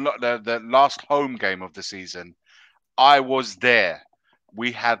season, the last home game of the season. I was there.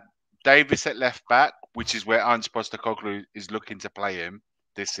 We had Davis at left back, which is where Ange Postecoglou is looking to play him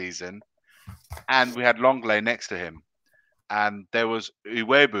this season, and we had Longley next to him. And there was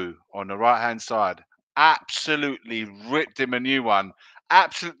Uwebu on the right-hand side. Absolutely ripped him a new one.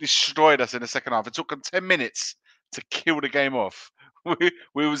 Absolutely destroyed us in the second half. It took him 10 minutes to kill the game off.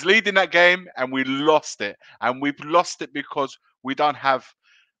 We was leading that game and we lost it. And we've lost it because we don't have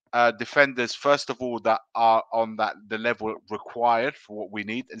defenders, first of all, that are on the level required for what we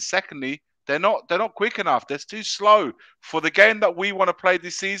need. And secondly, they're not quick enough. They're too slow. For the game that we want to play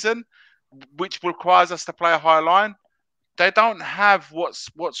this season, which requires us to play a high line, they don't have what's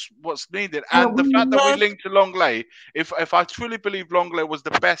needed. And the fact that we linked to Longley, if I truly believe Longley was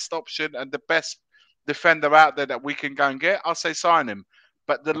the best option and the best defender out there that we can go and get, I'll say sign him.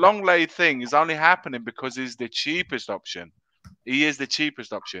 But the Longley thing is only happening because he's the cheapest option. He is the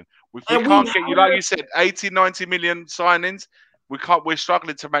cheapest option. If we can't get you, like you said, 80, 90 million signings, we're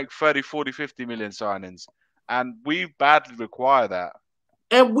struggling to make 30, 40, 50 million signings. And we badly require that.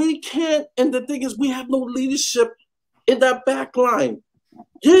 And we can't, and the thing is, we have no leadership in that back line.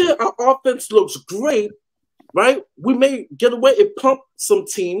 Yeah, our offense looks great, right? We may get away and pump some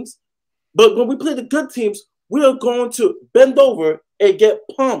teams, but when we play the good teams, we are going to bend over and get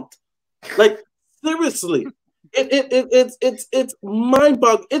pumped. Like, seriously. It's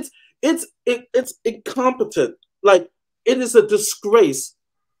mind-boggling. It's incompetent. Like, it is a disgrace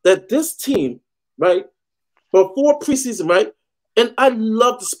that this team, right, before preseason, right, and I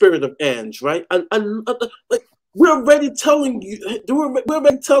love the spirit of Ange, right? Like, we're already telling you, we're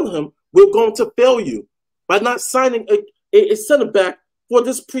already telling him we're going to fail you by not signing a center back for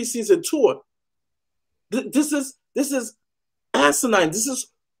this preseason tour. This is asinine. This is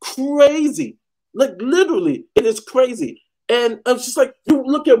crazy. Like, literally, it is crazy. And I'm just like, you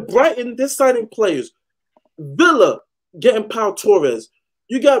look at Brighton, they're signing players. Villa getting Pau Torres.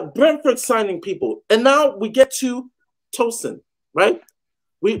 You got Brentford signing people. And now we get to Tosin, right?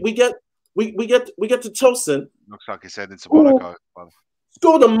 We get to Tosin. Looks like he's heading to Monaco. Let's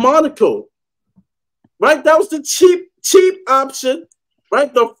go to Monaco. Right? That was the cheap option,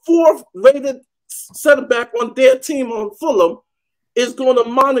 right? The 4th rated center back on their team on Fulham is going to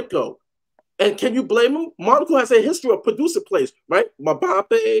Monaco. And can you blame him? Monaco has a history of producing players, right?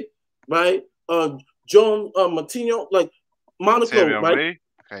 Mbappe, right? John Martino, like Monaco, right?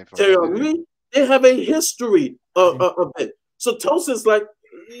 Thierry Henry. They have a history of it. So Tosin's like,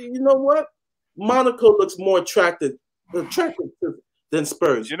 you know what? Monaco looks more attractive than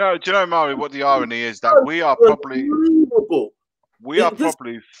Spurs. Do you know, Mahri, what the irony is? That we are probably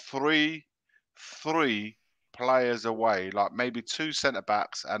three players away, like maybe 2 centre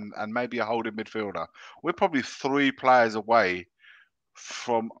backs and maybe a holding midfielder. We're probably 3 players away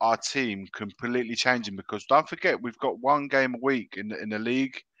from our team completely changing, because don't forget, we've got 1 game a week in the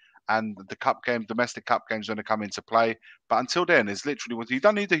league, and the cup game, domestic cup games, going to come into play. But until then, it's literally, you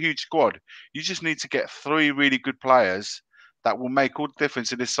don't need a huge squad. You just need to get 3 really good players that will make all the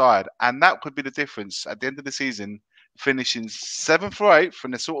difference in this side. And that could be the difference at the end of the season, finishing 7th or 8th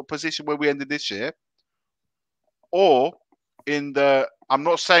in the sort of position where we ended this year, or in the, I'm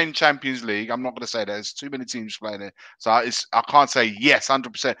not saying Champions League. I'm not going to say that. There's too many teams playing it. So I can't say yes,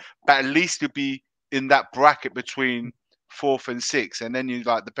 100%. But at least you'll be in that bracket between 4th and 6th. And then you,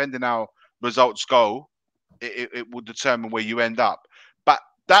 like, depending how results go, it will determine where you end up. But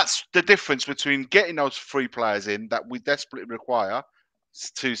that's the difference between getting those 3 players in that we desperately require,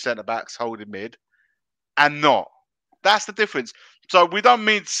 2 centre-backs holding mid, and not. That's the difference. So we don't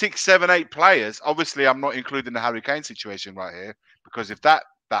mean 6, 7, 8 players. Obviously, I'm not including the Harry Kane situation right here, because if that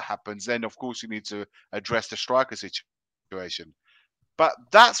happens, then of course you need to address the striker situation. But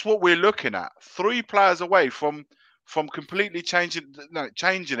that's what we're looking at. 3 players away from completely changing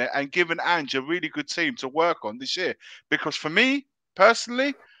it and giving Ange a really good team to work on this year. Because for me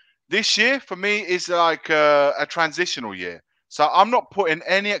personally, this year for me is like a transitional year. So I'm not putting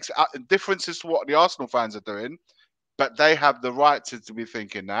any differences to what the Arsenal fans are doing. But they have the right to be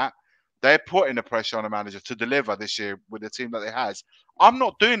thinking that. They're putting the pressure on the manager to deliver this year with the team that he has. I'm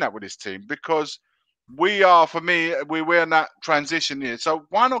not doing that with this team, because we're in that transition year. So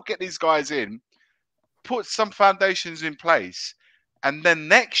why not get these guys in, put some foundations in place, and then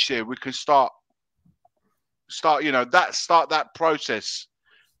next year we can start that process.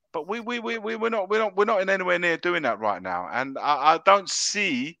 But we're not in anywhere near doing that right now. And I don't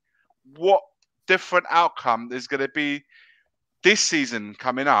see what different outcome there's going to be this season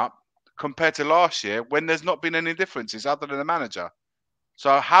coming up compared to last year, when there's not been any differences other than the manager.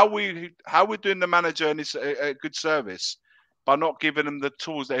 So how we doing the manager and it's a good service by not giving him the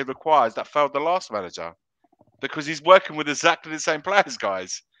tools that he requires that failed the last manager, because he's working with exactly the same players,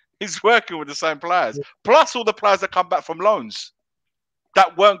 guys. He's working with the same players, plus all the players that come back from loans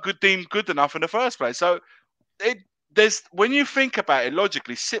that weren't deemed good enough in the first place. So when you think about it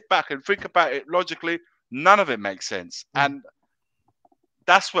logically, sit back and think about it logically, none of it makes sense. And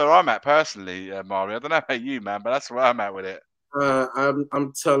that's where I'm at personally, Mahri. I don't know about you, man, but that's where I'm at with it.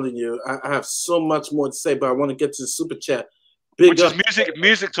 I'm telling you, I have so much more to say, but I want to get to the super chat. Which is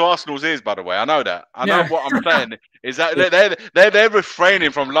music to Arsenal's ears, by the way. I know that. I know what I'm saying is that they're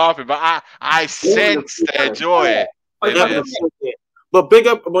refraining from laughing, but I sense their joy. But big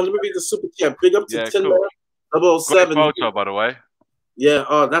up. Let me read the super chat. Big up to Tim. Cool. Great 007. photo, by the way.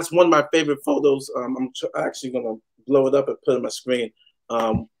 Yeah, that's one of my favorite photos. I'm actually gonna blow it up and put it on my screen.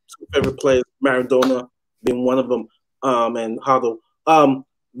 Two favorite players, Maradona being one of them, and Huddle.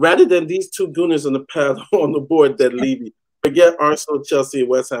 Rather than these two gooners on the pad on the board, that Levy. Forget Arsenal, Chelsea, and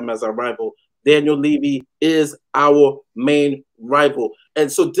West Ham as our rival. Daniel Levy is our main rival,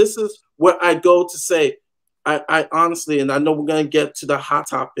 and so this is where I go to say, I honestly, and I know we're gonna get to the hot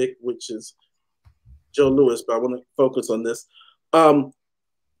topic, which is Joe Lewis, but I want to focus on this.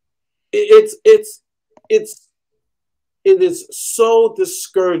 It is so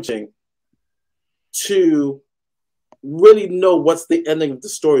discouraging to really know what's the ending of the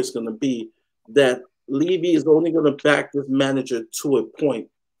story is going to be, that Levy is only going to back this manager to a point,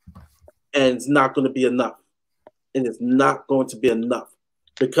 and it's not going to be enough. And it's not going to be enough,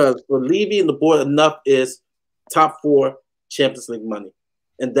 because for Levy and the board, enough is top 4 Champions League money,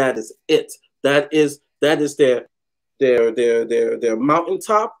 and that is it. That is their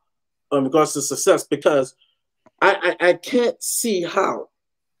mountaintop in regards to success, because I can't see how,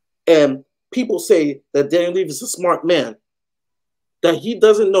 and people say that Daniel Levy is a smart man, that he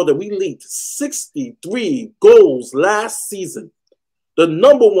doesn't know that we leaked 63 goals last season. The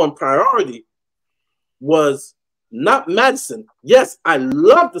number one priority was not Maddison. Yes, I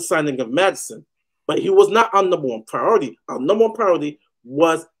love the signing of Maddison, but he was not our number one priority. Our number one priority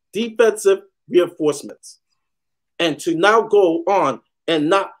was defensive reinforcements. And to now go on and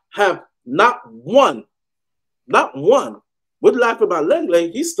not have not one, we'd laugh about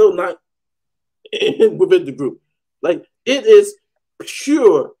Langley, he's still not within the group. Like, it is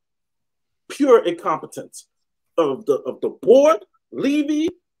pure incompetence of the board, Levy,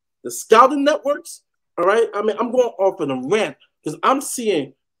 the scouting networks. All right, I mean, I'm going off on a rant because I'm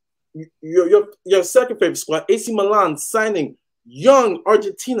seeing your second favorite squad, AC Milan, signing young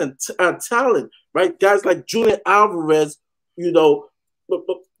Argentinian talent, right? Guys like Julian Alvarez,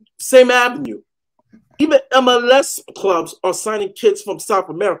 same avenue. Even MLS clubs are signing kids from South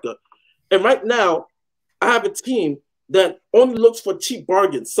America. And right now, I have a team that only looks for cheap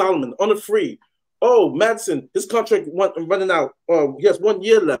bargains. Solomon on a free. Oh, Madison, his contract running out. He has 1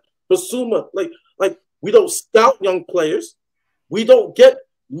 year left. Basuma, like we don't scout young players. We don't get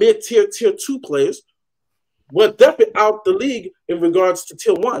mid-tier, tier 2 players. We're definitely out the league in regards to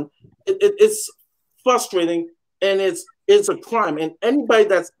tier 1. It's frustrating, and it's a crime. And anybody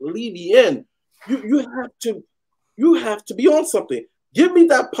that's Levy in, you have to be on something. Give me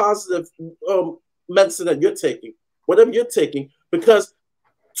that positive medicine that you're taking, whatever you're taking, because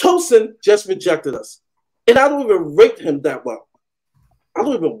Tosin just rejected us. And I don't even rate him that well. I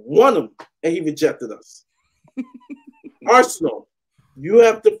don't even want him, and he rejected us. Arsenal, you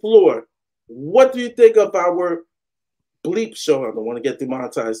have the floor. What do you think of our bleep show? I don't want to get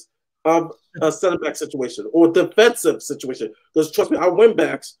demonetized. Of a center back situation or defensive situation. Because trust me, our wing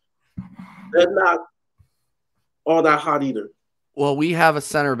backs, they're not all that hot either. Well, we have a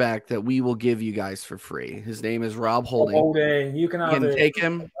center back that we will give you guys for free. His name is Rob Holding. You can take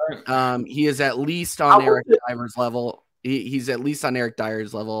him. He is at least on Eric Dyer's level. He's at least on Eric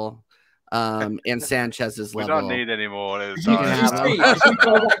Dyer's level. And Sanchez's level. We don't need any more. That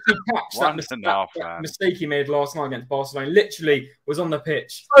mistake he made last night against Barcelona. Literally was on the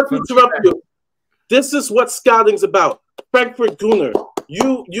pitch. This is what scouting's about. Frankfurt Gunner.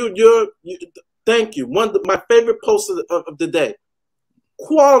 Thank you. One of my favorite posts of the day.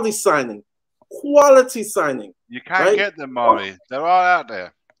 Quality signing. You can't get them, Mahri. They're all out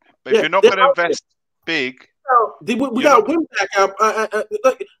there. But if you're not going to invest big, we got to win back up.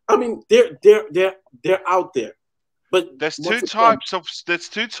 I mean, they're out there. But there's two types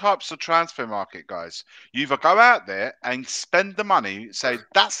of transfer market, guys. You either go out there and spend the money, say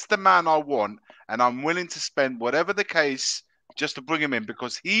that's the man I want, and I'm willing to spend whatever the case just to bring him in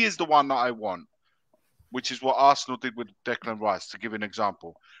because he is the one that I want, which is what Arsenal did with Declan Rice, to give an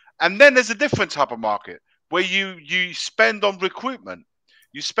example. And then there's a different type of market where you spend on recruitment.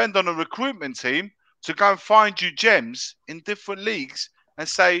 You spend on a recruitment team to go and find you gems in different leagues and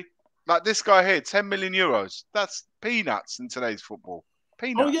say, like this guy here, 10 million euros. That's peanuts in today's football.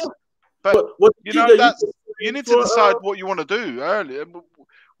 Peanuts. Oh, yeah. But you need to decide what you want to do earlier.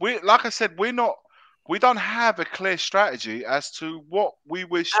 Like I said, we don't have a clear strategy as to what we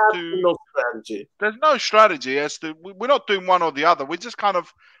wish to. No strategy. There's no strategy as to. We're not doing one or the other. We just kind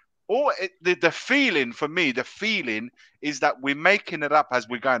of. The feeling for me, is that we're making it up as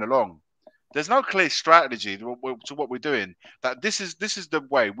we're going along. There's no clear strategy to what we're doing. That this is the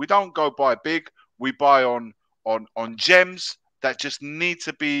way. We don't go buy big. We buy on gems that just need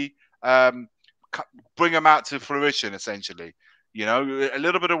to be bring them out to fruition. Essentially, You know, a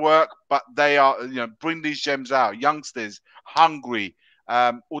little bit of work, but they are, you know, bring these gems out. Youngsters, hungry.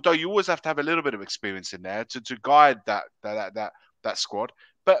 Although you always have to have a little bit of experience in there to guide that squad.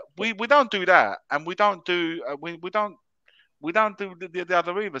 But we don't do that, and we don't do the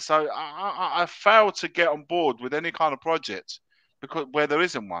other either. So I fail to get on board with any kind of project because where there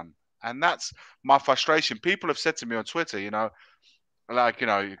isn't one, and that's my frustration. People have said to me on Twitter, you know, like, you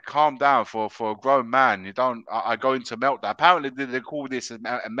know, calm down for a grown man. You don't. I go into meltdown. Apparently, they call this a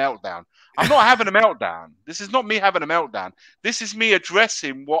meltdown. I'm not having a meltdown. This is not me having a meltdown. This is me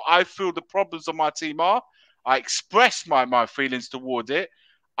addressing what I feel the problems of my team are. I express my feelings towards it.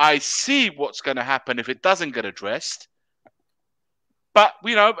 I see what's going to happen if it doesn't get addressed. But,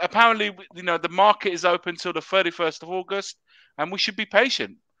 you know, apparently, you know, the market is open till the 31st of August, and we should be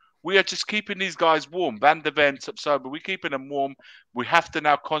patient. We are just keeping these guys warm. Van de Ven, Sober, we're keeping them warm. We have to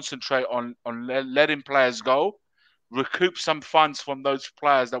now concentrate on letting players go, recoup some funds from those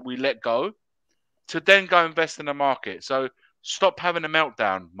players that we let go, to then go invest in the market. So stop having a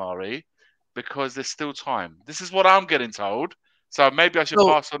meltdown, Mahri, because there's still time. This is what I'm getting told. So maybe I should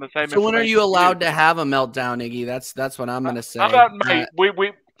pass on the same information. So when are you allowed to have a meltdown, Iggy? That's what I'm going to say. How about, mate,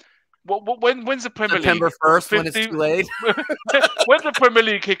 when's the Premier League? September 1st, when it's too late. When's the Premier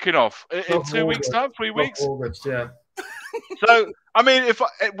League kicking off? In 2 weeks' time? 3 weeks? August, yeah. So, I mean, if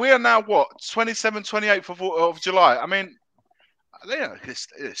we are now, what, 27th, 28th of July? I mean, yeah,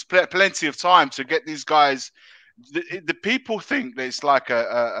 it's plenty of time to get these guys. The people think that it's like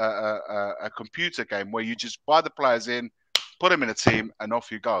a computer game where you just buy the players in, put them in a team, and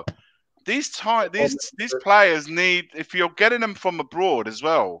off you go. These players need, if you're getting them from abroad as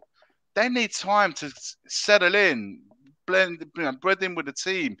well, they need time to settle in, blend in with the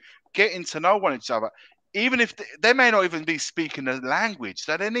team, getting to know one each other. Even if they may not even be speaking the language,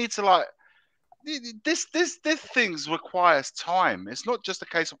 so they need to, like, this things requires time. It's not just a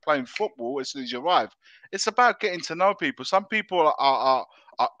case of playing football as soon as you arrive. It's about getting to know people. Some people are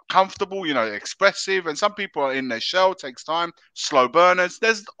comfortable, you know, expressive, and some people are in their shell. Takes time. Slow burners.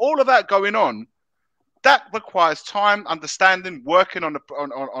 There's all of that going on. That requires time, understanding, working on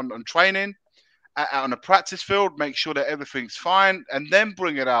training, on the practice field. Make sure that everything's fine, and then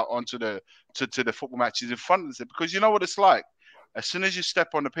bring it out onto the football matches in front of them. Because you know what it's like. As soon as you step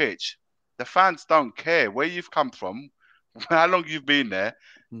on the pitch, the fans don't care where you've come from, how long you've been there.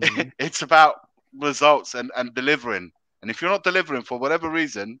 Mm-hmm. It's about results and delivering. And if you're not delivering for whatever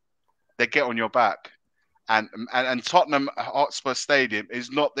reason, they get on your back. And Tottenham Hotspur Stadium is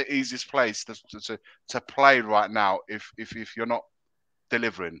not the easiest place to play right now if you're not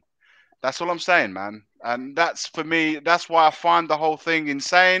delivering. That's all I'm saying, man. And that's, for me, that's why I find the whole thing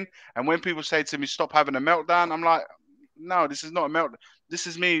insane. And when people say to me, stop having a meltdown, I'm like, no, this is not a meltdown. This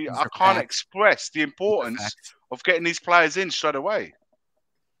is me. I can't express the importance of getting these players in straight away.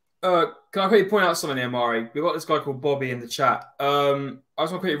 Can I quickly point out something here, Mahri? We've got this guy called Bobby in the chat. I just want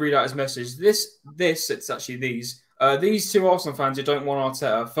to quickly read out his message. It's actually these two Arsenal fans who don't want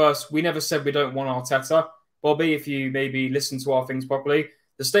Arteta. First, we never said we don't want Arteta. Bobby, if you maybe listen to our things properly,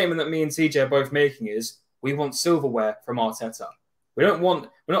 the statement that me and TJ are both making is we want silverware from Arteta. We're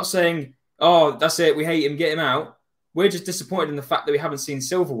not saying, oh, that's it, we hate him, get him out. We're just disappointed in the fact that we haven't seen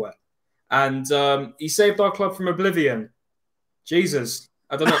silverware. And he saved our club from oblivion. Jesus.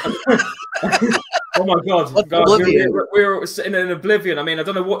 I don't know. Oh, my God. We're sitting in oblivion. I mean, I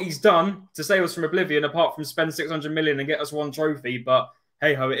don't know what he's done to save us from oblivion apart from spend 600 million and get us one trophy. But,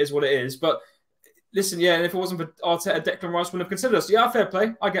 hey-ho, it is what it is. But, listen, yeah, and if it wasn't for Arteta, Declan Rice wouldn't have considered us. Yeah, fair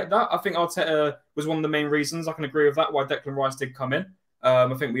play. I get that. I think Arteta was one of the main reasons. I can agree with that, why Declan Rice did come in.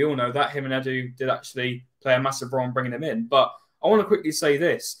 I think we all know that. Him and Edu did actually play a massive role in bringing him in. But I want to quickly say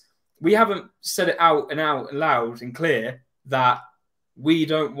this. We haven't said it out loud and clear that we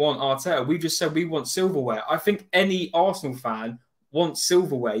don't want Arteta. We just said we want silverware. I think any Arsenal fan wants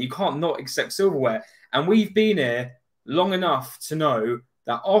silverware. You can't not accept silverware. And we've been here long enough to know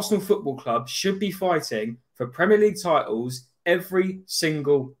that Arsenal Football Club should be fighting for Premier League titles every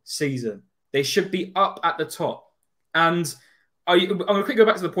single season. They should be up at the top. And I'm going to quickly go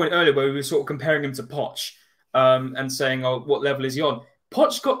back to the point earlier where we were sort of comparing him to Poch and saying, oh, what level is he on?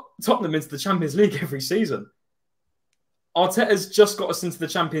 Poch got Tottenham into the Champions League every season. Arteta's just got us into the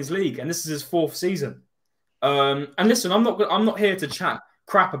Champions League, and this is his 4th season. And listen, I'm not here to chat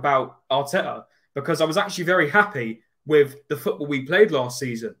crap about Arteta because I was actually very happy with the football we played last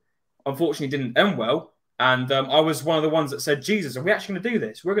season. Unfortunately, it didn't end well, and I was one of the ones that said, "Jesus, are we actually going to do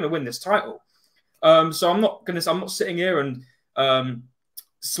this? We're going to win this title." So I'm not sitting here and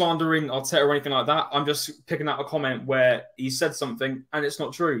slandering Arteta or anything like that. I'm just picking out a comment where he said something and it's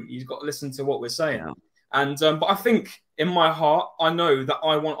not true. You've got to listen to what we're saying. Yeah. And but I think in my heart, I know that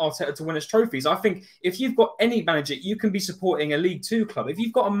I want Arteta to win us trophies. I think if you've got any manager, you can be supporting a League Two club. If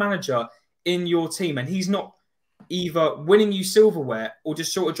you've got a manager in your team and he's not either winning you silverware or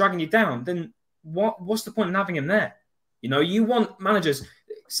just sort of dragging you down, then what's the point in having him there? You know, you want managers.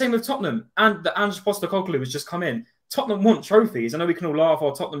 Same with Tottenham, and the Ange Postecoglou has just come in. Tottenham want trophies. I know we can all laugh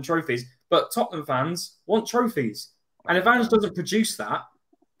at Tottenham trophies, but Tottenham fans want trophies. And if Ange doesn't produce that,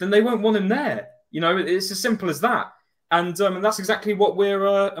 then they won't want him there. You know, it's as simple as that. And that's exactly what we're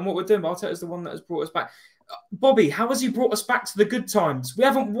doing. Arteta's the one that has brought us back. Bobby, how has he brought us back to the good times? We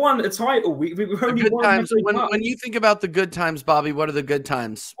haven't won a title. We've only won times. When you think about the good times, Bobby, what are the good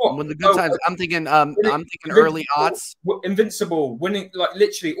times? What? When the good times, I'm thinking early aughts, invincible, winning, like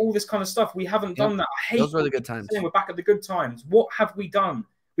literally all this kind of stuff. We haven't done that. I hate those were the good times. We're back at the good times. What have we done?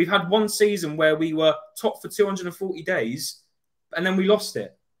 We've had one season where we were top for 240 days, and then we lost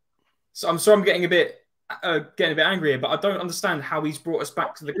it. So I'm sorry, I'm getting a bit angry here, but I don't understand how he's brought us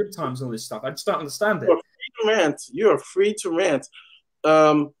back to the good times and all this stuff. I just don't understand it. You are free to rant.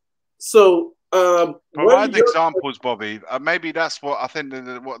 Provide examples, Bobby. Maybe that's what I think.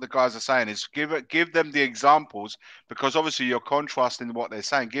 What the guys are saying is give them the examples, because obviously you're contrasting what they're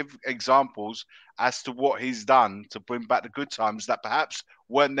saying. Give examples as to what he's done to bring back the good times that perhaps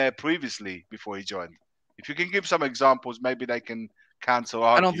weren't there previously before he joined. If you can give some examples, maybe they can cancel.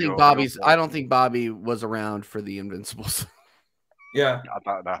 I don't think Bobby was around for the Invincibles. Yeah, I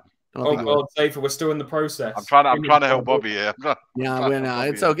don't know. Oh God, Safer, we're still in the process. I'm trying to help Bobby here.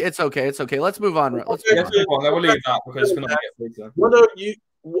 It's okay. Let's move on. We'll leave that because we're not getting through.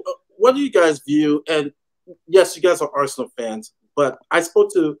 What do you guys view? And yes, you guys are Arsenal fans, but I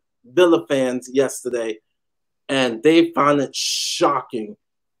spoke to Villa fans yesterday, and they found it shocking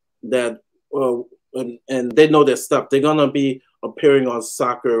that and they know their stuff. They're gonna be appearing on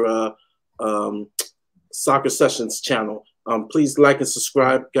Soccer Sessions channel. Please like and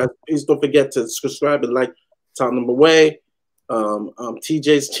subscribe, guys. Please don't forget to subscribe and like Tottenham Away,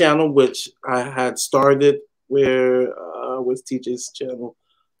 TJ's channel, which I had started. Where's TJ's channel?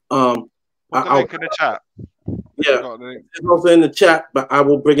 I'll link in the chat. Yeah, it's also in the chat, but I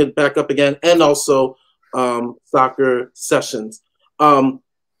will bring it back up again. And also Soccer Sessions.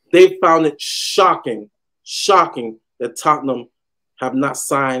 They found it shocking that Tottenham have not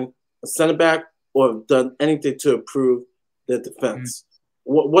signed a center back or have done anything to improve their defense.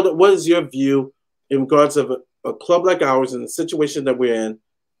 What is your view in regards of a club like ours in the situation that we're in,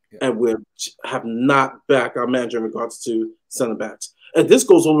 and we have not backed our manager in regards to center backs? And this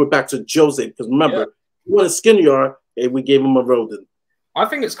goes all the way back to Jose, because remember, he won a skinny yard and we gave him a Rodin. I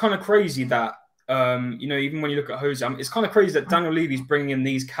think it's kind of crazy that even when you look at Jose, it's kind of crazy that Daniel Levy's bringing in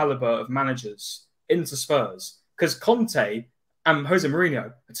these caliber of managers into Spurs, because Conte and Jose Mourinho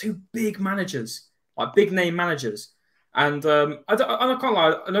are two big managers, like big name managers. And I can't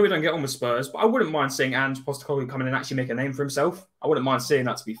lie, I know we don't get on with Spurs, but I wouldn't mind seeing Ange Postecoglou come in and actually make a name for himself. I wouldn't mind seeing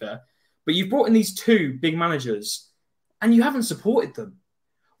that, to be fair. But you've brought in these two big managers and you haven't supported them.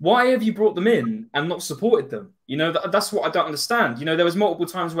 Why have you brought them in and not supported them? You know, that's what I don't understand. You know, there was multiple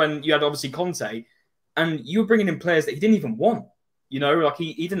times when you had obviously Conte and you were bringing in players that he didn't even want. You know, like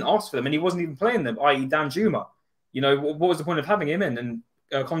he didn't ask for them and he wasn't even playing them, i.e. Dan Juma. You know, what was the point of having him in? And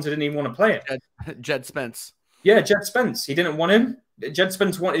Conte didn't even want to play it. Jed Spence. Yeah, Jed Spence. He didn't want him. Jed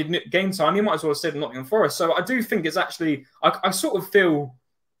Spence wanted game time. He might as well have stayed in Nottingham Forest. So I do think it's actually, I sort of feel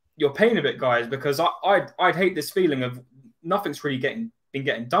your pain a bit, guys, because I'd hate this feeling of nothing's really been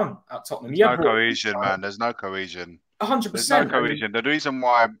getting done at Tottenham. There's no cohesion, man. There's no cohesion. 100%. There's no cohesion. The reason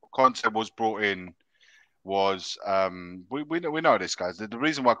why Conte was brought in was we know this, guys. The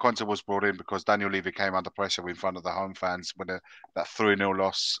reason why Conte was brought in because Daniel Levy came under pressure in front of the home fans with that 3-0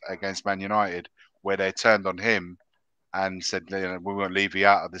 loss against Man United, where they turned on him and said, we want Levy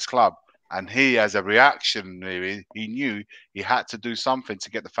out of this club. And he, as a reaction, he knew he had to do something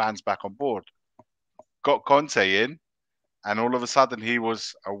to get the fans back on board. Got Conte in, and all of a sudden he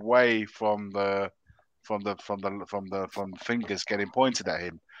was away from the fingers getting pointed at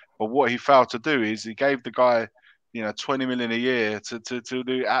him. But what he failed to do is he gave the guy, 20 million a year to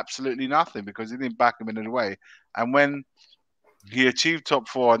do absolutely nothing because he didn't back him in any way. And when he achieved top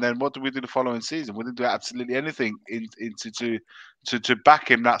 4, and then what did we do the following season? We didn't do absolutely anything to back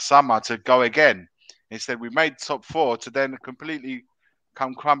him that summer to go again. Instead, we made top 4 to then completely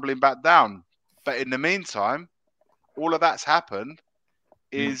come crumbling back down. But in the meantime, all of that's happened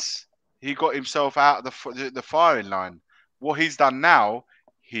is he got himself out of the firing line. What he's done now,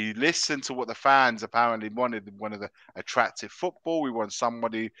 He listened to what the fans apparently wanted. One of the attractive football. We want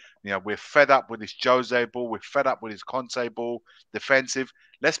somebody, we're fed up with this Jose ball. We're fed up with his Conte ball, defensive.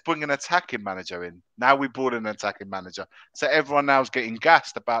 Let's bring an attacking manager in. Now we brought an attacking manager. So everyone now is getting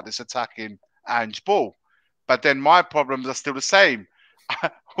gassed about this attacking Ange ball. But then my problems are still the same.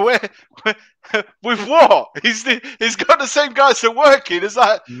 With what? He's got the same guys that are working. It's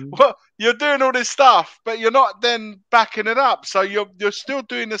like, well, you're doing all this stuff, but you're not then backing it up. So you're still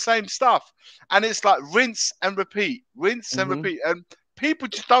doing the same stuff, and it's like rinse and repeat, and repeat. And people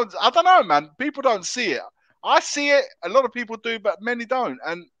just don't. I don't know, man. People don't see it. I see it. A lot of people do, but many don't.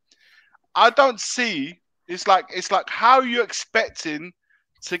 And I don't see. It's like how are you expecting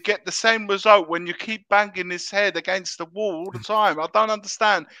to get the same result when you keep banging his head against the wall all the time? I don't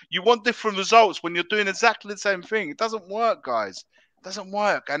understand. You want different results when you're doing exactly the same thing. It doesn't work, guys. It doesn't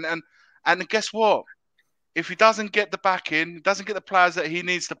work. And guess what? If he doesn't get the backing, doesn't get the players that he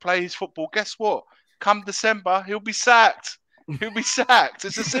needs to play his football, guess what? Come December, he'll be sacked. He'll be sacked.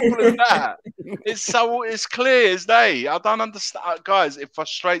 It's as simple as that. It's clear as day. I don't understand, guys. It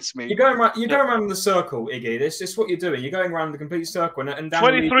frustrates me. You're going around in the circle, Iggy. This is what you're doing. You're going around the complete circle. And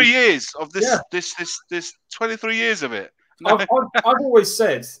 23 years of this. Yeah. This 23 years of it. I've always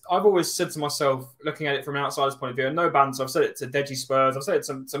said to myself, looking at it from an outsider's point of view, and no banter. I've said it to Deji Spurs. I've said it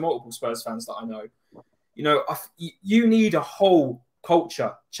to multiple Spurs fans that I know. You need a whole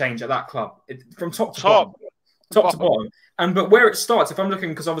culture change at that club, from top to bottom. Top to bottom. But where it starts, if I'm looking,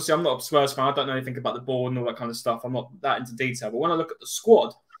 because obviously I'm not a Spurs fan, I don't know anything about the board and all that kind of stuff. I'm not that into detail. But when I look at the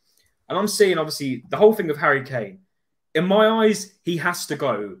squad, and I'm seeing obviously the whole thing of Harry Kane, in my eyes, he has to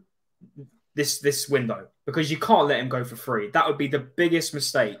go this window, because you can't let him go for free. That would be the biggest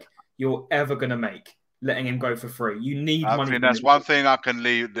mistake you're ever going to make, letting him go for free. You need money. I think that's one thing I can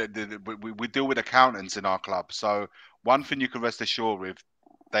leave. We deal with accountants in our club, so one thing you can rest assured with,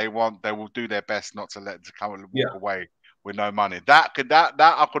 they will do their best not to let the come and walk away with no money. That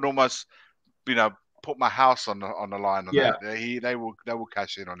I could almost, put my house on the line on that. They will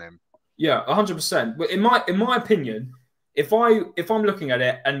cash in on him. Yeah, 100%. But in my opinion, if I'm looking at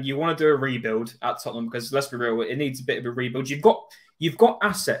it and you want to do a rebuild at Tottenham, because let's be real, it needs a bit of a rebuild. You've got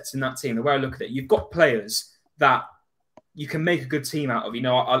assets in that team. The way I look at it, you've got players that you can make a good team out of.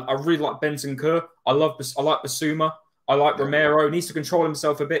 I really like Bentancur. I like Basuma. I like Romero. He needs to control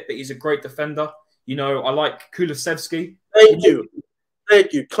himself a bit, but he's a great defender. I like Kulusevski.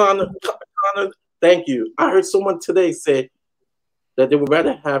 Thank you, Connor. Thank you. I heard someone today say that they would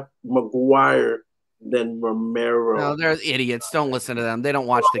rather have Maguire than Romero. No, they're idiots. Don't listen to them. They don't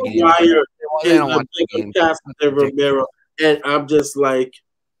watch the game. Maguire they don't watch the game. Than Romero, and I'm just like,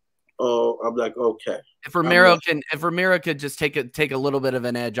 I'm like, okay. If Romero could just take a little bit of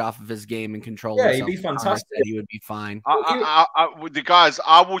an edge off of his game and control himself, he'd be fantastic. He would be fine. With the guys,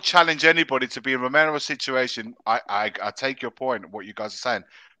 I will challenge anybody to be in Romero's situation. I take your point, what you guys are saying,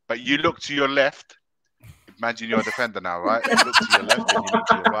 but you look to your left. Imagine you're a defender now, right? You look to your left and you look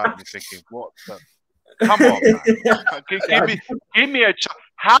to your right, and you're thinking, what? Come on, man. give me a chance.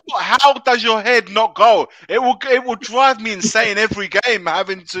 How does your head not go? It will drive me insane every game,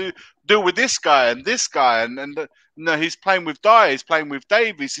 having to deal with this guy and he's playing with Dyer, he's playing with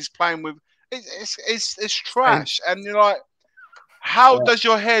Davies, he's playing with it's trash. And you're like, how does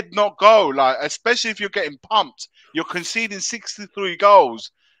your head not go? Like, especially if you're getting pumped, you're conceding 63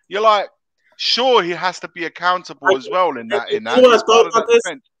 goals. You're like, sure, he has to be accountable as well in that. And you know what I thought about this?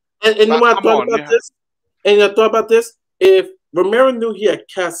 And you know what I thought about this? And I thought about this. If Romero knew he had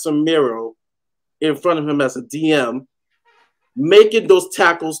Casemiro in front of him as a DM, making those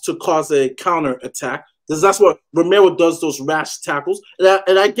tackles to cause a counter attack, because that's what Romero does, those rash tackles.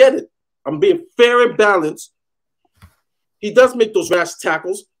 And I get it. I'm being fair and balanced. He does make those rash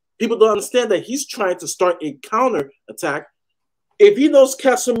tackles. People don't understand that he's trying to start a counter attack. If he knows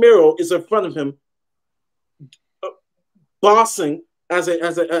Casemiro is in front of him, bossing as a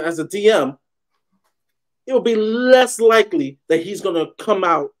DM, it will be less likely that he's going to come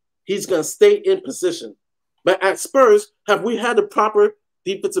out. He's going to stay in position. But at Spurs, have we had a proper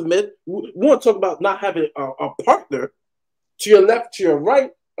defensive mid? We want to talk about not having a partner to your left, to your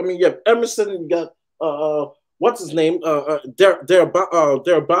right. I mean, you have Emerson and you got what's his name, Derabaco,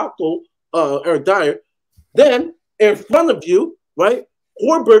 or Dyer. Then in front of you, right?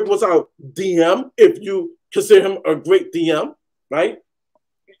 Horberg was our DM, if you consider him a great DM, right?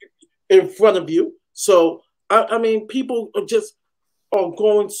 In front of you. So, I mean, people are just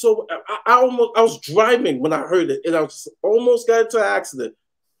going so... I was driving when I heard it, and I almost got into an accident.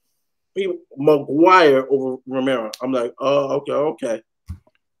 Maguire over Romero. I'm like, oh, okay.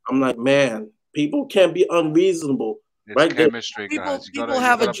 I'm like, man, people can't be unreasonable It's right? chemistry, guys. People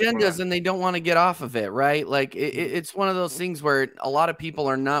have agendas and they don't want to get off of it, right? Like it's one of those things where a lot of people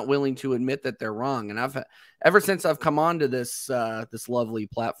are not willing to admit that they're wrong. And ever since I've come onto this this lovely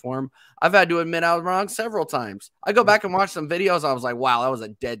platform, I've had to admit I was wrong several times. I go back and watch some videos. I was like, wow, that was a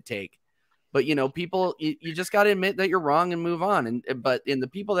dead take. But people, you just got to admit that you're wrong and move on. But in the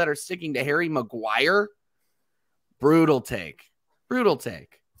people that are sticking to Harry Maguire, brutal take.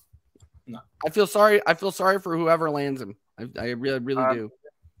 No. I feel sorry for whoever lands him. I really do.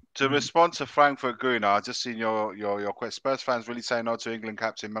 To respond to Frankfurt Gunnar, I just seen your Spurs fans really saying no to England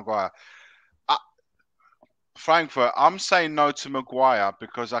captain Maguire. Frankfurt, I'm saying no to Maguire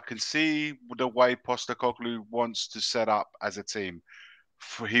because I can see the way Postecoglou wants to set up as a team.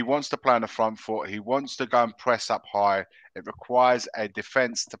 He wants to play on the front foot. He wants to go and press up high. It requires a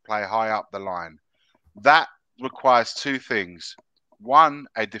defense to play high up the line. That requires two things. One,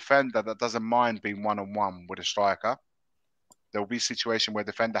 a defender that doesn't mind being one-on-one with a striker. There will be a situation where a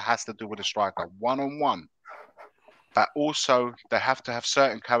defender has to do with a striker one-on-one. But also, they have to have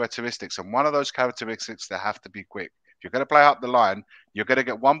certain characteristics. And one of those characteristics, they have to be quick. If you're going to play up the line, you're going to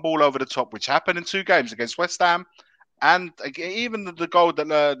get one ball over the top, which happened in 2 games against West Ham. And even the goal that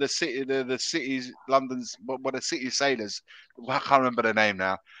the City's London's, what the City Sailors, I can't remember the name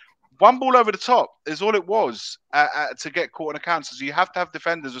now. One ball over the top is all it was to get caught in a counter. So you have to have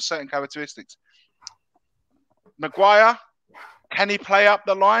defenders with certain characteristics. Maguire, can he play up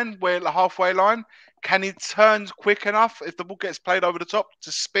the line, where the halfway line? Can he turn quick enough if the ball gets played over the top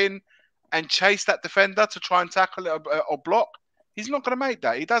to spin and chase that defender to try and tackle it or block? He's not going to make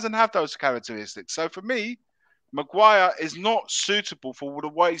that. He doesn't have those characteristics. So for me, Maguire is not suitable for the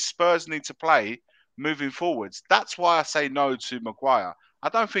way Spurs need to play moving forwards. That's why I say no to Maguire. I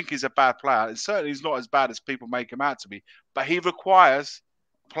don't think he's a bad player. And certainly he's not as bad as people make him out to be. But he requires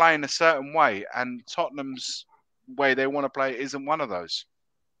playing a certain way. And Tottenham's way they want to play isn't one of those.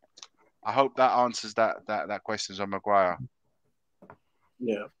 I hope that answers that questions on Maguire.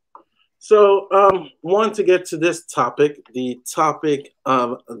 Yeah. So, want to get to this topic, the topic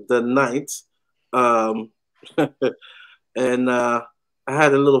of the night. And I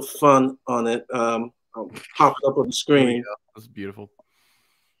had a little fun on it. I'll pop it up on the screen. That's beautiful.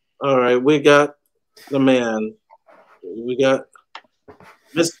 All right, we got the man. We got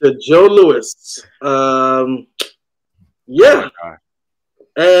Mr. Joe Louis. Yeah.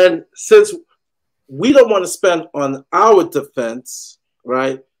 And since we don't want to spend on our defense,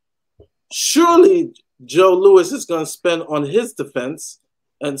 right? Surely Joe Louis is going to spend on his defense.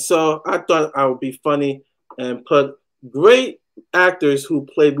 And so I thought I would be funny and put great actors who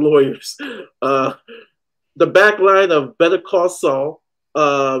played lawyers. The back line of Better Call Saul,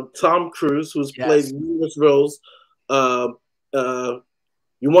 Tom Cruise, who's played numerous roles. You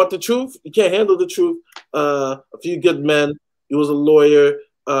want the truth? You can't handle the truth. A Few Good Men. He was a lawyer.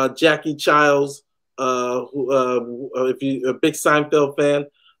 Jackie Childs, if you're a big Seinfeld fan,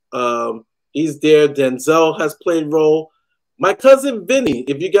 he's there. Denzel has played role. My cousin Vinny,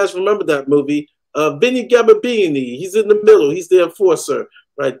 if you guys remember that movie, Vinny Gabardini, he's in the middle. He's the enforcer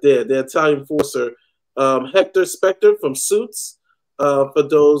right there, the Italian enforcer. Hector Spector from Suits, for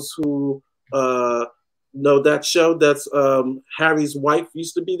those who know that show. That's Harry's wife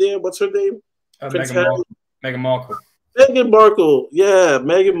used to be there. What's her name? Meghan Markle. Meghan Markle, yeah,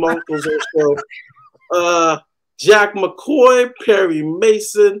 Meghan Markle's also. Jack McCoy, Perry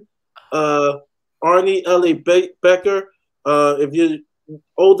Mason, Arnie L.A. Becker. If you're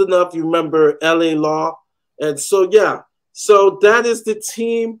old enough, you remember L.A. Law. And so, yeah, so that is the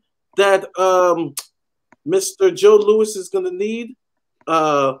team that Mr. Joe Louis is going to need.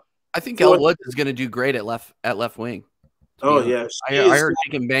 I think Elle Woods is going to do great at left wing. Oh, yeah. I heard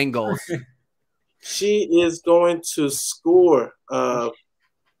she can bang goals. She is going to score.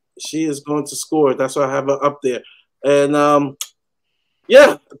 She is going to score. That's why I have her up there. And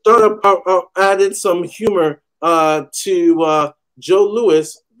yeah, I thought I'll add in some humor to Joe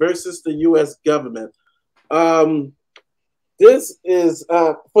Louis versus the U.S. government. This is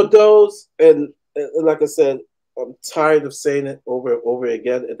for those, and like I said, I'm tired of saying it over and over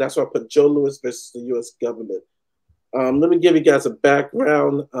again. And that's why I put Joe Louis versus the U.S. government. Let me give you guys a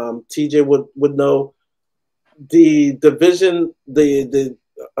background. TJ would know the division, the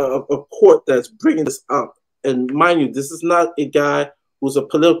court that's bringing this up. And mind you, this is not a guy who's a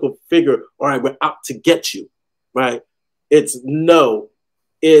political figure. All right, we're out to get you, right? It's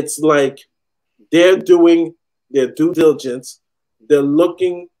like they're doing their due diligence. They're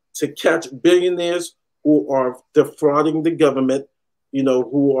looking to catch billionaires who are defrauding the government,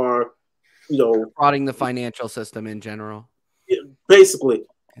 who are, defrauding the financial system in general. Basically.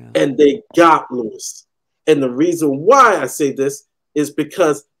 Yeah. And they got Louis. And the reason why I say this is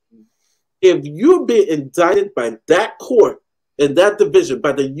because if you're being indicted by that court in that division,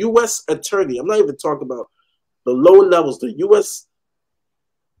 by the U.S. attorney, I'm not even talking about the lower levels, the U.S.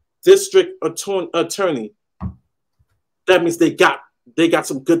 district attorney, that means they got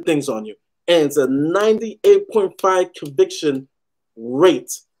some good things on you. And it's a 98.5 conviction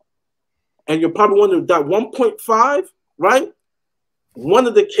rate. And you're probably wondering that 1.5, right? One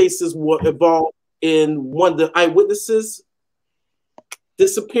of the cases will involve in one of the eyewitnesses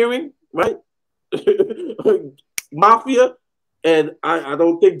disappearing, right? Mafia. And I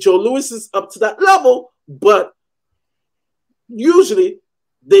don't think Joe Louis is up to that level, but usually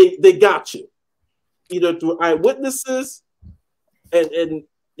they got you. Either through eyewitnesses, and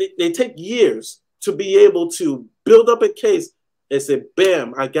they take years to be able to build up a case and say,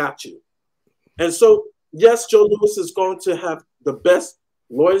 bam, I got you. And so, yes, Joe Louis is going to have the best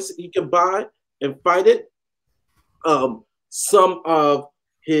lawyers he can buy and fight it. Some of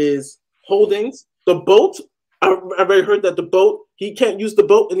his holdings, the boat, I've already heard that the boat, he can't use the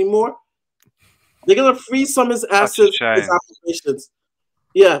boat anymore. They're going to freeze some of his assets, his applications.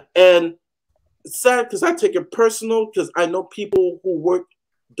 Yeah, and it's sad because I take it personal because I know people who work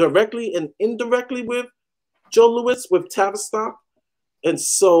directly and indirectly with Joe Louis, with Tavistock. And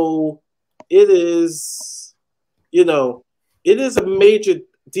so it is, it is a major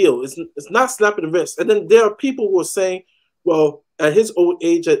deal. It's not slapping the wrist. And then there are people who are saying, well, at his old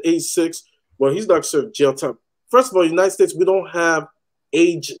age, at age 6, well, he's not serving jail time. First of all, in the United States, we don't have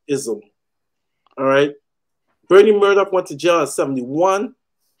ageism. All right? Bernie Murdoch went to jail at 71.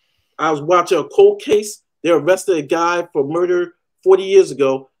 I was watching a cold case. They arrested a guy for murder 40 years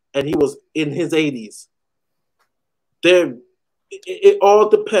ago, and he was in his 80s. It all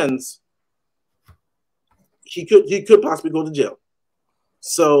depends. He could possibly go to jail.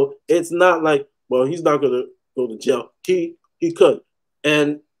 So it's not like, well, he's not going to go to jail. He could.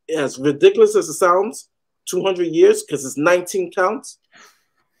 And as ridiculous as it sounds, 200 years because it's 19 counts.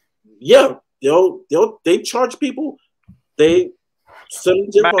 Yeah, they charge people. They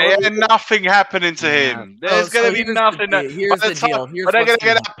send them ain't nothing happening to him. There's going to be nothing. Here's the deal. They're going to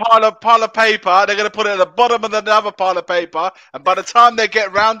get a pile of paper. They're going to put it at the bottom of another pile of paper. And by the time they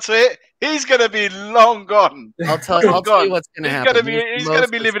get round to it, he's going to be long gone. I'll tell you what's going to happen. He's going to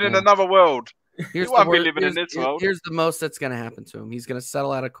be living in another world. He won't be living in this world. Here's the most that's going to happen to him. He's going to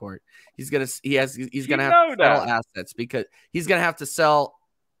settle out of court. He's going to have to sell assets because he's going to have to sell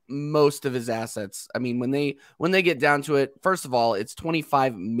most of his assets. I mean, when they get down to it, first of all, it's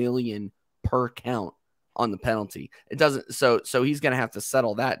 $25 million per count on the penalty. It doesn't. So he's going to have to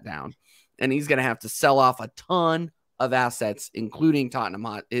settle that down, and he's going to have to sell off a ton of assets, including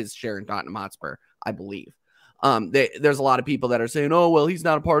his share in Tottenham Hotspur, I believe. There's a lot of people that are saying, oh, well, he's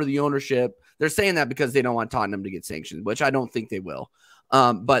not a part of the ownership. They're saying that because they don't want Tottenham to get sanctioned, which I don't think they will.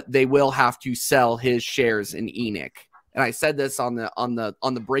 But they will have to sell his shares in ENIC. And I said this on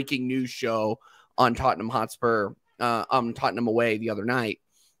the breaking news show on Tottenham Hotspur, Tottenham Away the other night,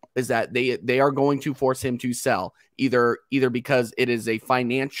 is that they are going to force him to sell either because it is a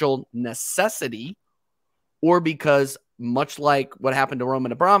financial necessity, or because, much like what happened to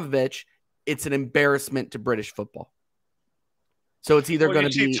Roman Abramovich, it's an embarrassment to British football. So it's either going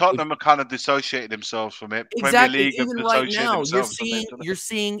to be Tottenham are kind of dissociated themselves from it. Exactly. Premier League even right now, you're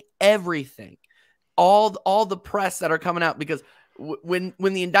seeing everything, all the press that are coming out, because when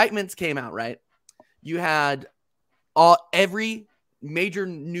the indictments came out, right, you had every major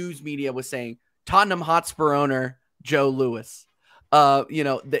news media was saying Tottenham Hotspur owner Joe Louis.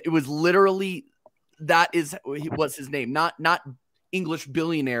 It was literally what's his name, not English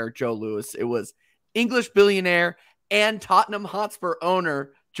billionaire Joe Louis. It was English billionaire and Tottenham Hotspur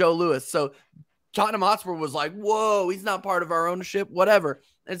owner Joe Louis. So Tottenham Hotspur was like, whoa, he's not part of our ownership, whatever.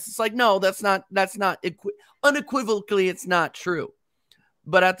 And it's just like, no, that's not unequivocally, it's not true.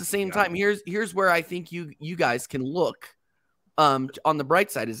 But at the same time, here's where I think you guys can look on the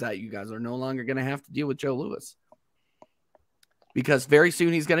bright side, is that you guys are no longer going to have to deal with Joe Louis. Because very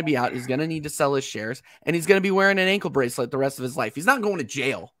soon he's going to be out. He's going to need to sell his shares, and he's going to be wearing an ankle bracelet the rest of his life. He's not going to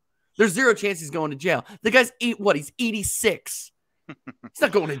jail. There's zero chance he's going to jail. The guy's he's 86. He's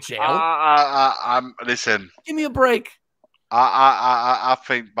not going to jail. Listen. Give me a break. I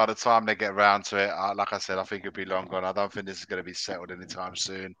think by the time they get around to it, like I said, I think it'll be long gone. I don't think this is going to be settled anytime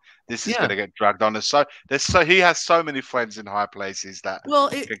soon. This is going to get dragged on. He has so many friends in high places that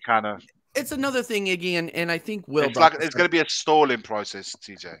can kind of. It's another thing, Iggy, and I think it's going to be a stalling process,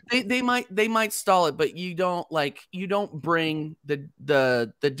 TJ. They might stall it, but you don't bring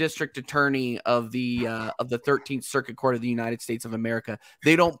the district attorney of the 13th Circuit Court of the United States of America.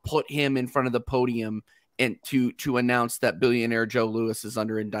 They don't put him in front of the podium and to announce that billionaire Joe Louis is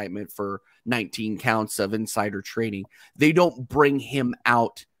under indictment for 19 counts of insider trading. They don't bring him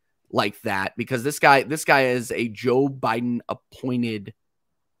out like that because this guy is a Joe Biden appointed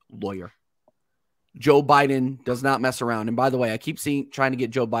lawyer. Joe Biden does not mess around. And by the way, I keep trying to get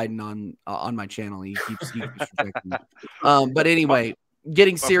Joe Biden on my channel. He keeps rejecting me. But anyway,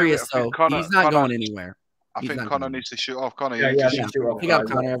 getting serious though, he's not going anywhere. I think Connor needs to shoot off. Connor, yeah, shoot off. Pick up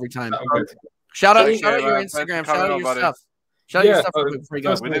Connor every time. Shout out your Instagram. Shout out your stuff. Shout out your stuff before you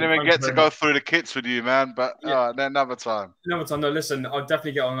go. We didn't even get to go through the kits with you, man. But then another time. Another time. No, listen, I'll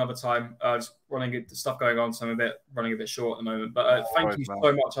definitely get on another time. Just running stuff going on, so I'm running a bit short at the moment. But thank you so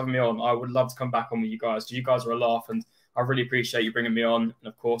much for having me on. I would love to come back on with you guys. You guys are a laugh, and I really appreciate you bringing me on. And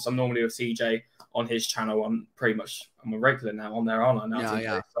of course, I'm normally with CJ on his channel. I'm a regular now on there, aren't I? Now,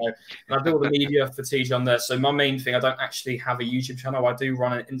 yeah. So, and I do all the media for TJ on there. So my main thing, I don't actually have a YouTube channel. I do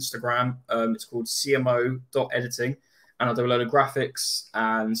run an Instagram. It's called cmo.editing. And I do a load of graphics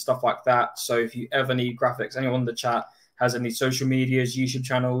and stuff like that. So if you ever need graphics, anyone in the chat has any social medias, YouTube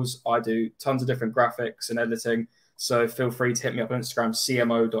channels, I do tons of different graphics and editing. So feel free to hit me up on Instagram,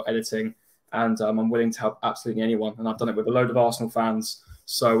 cmo.editing. And I'm willing to help absolutely anyone. And I've done it with a load of Arsenal fans.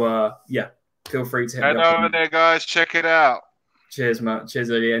 So, yeah, feel free to hit me up. Head over there, guys. Check it out. Cheers, man.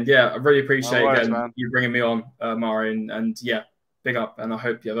 Cheers, Eddie. And, yeah, I really appreciate you bringing me on, Mahri. And, yeah, big up. And I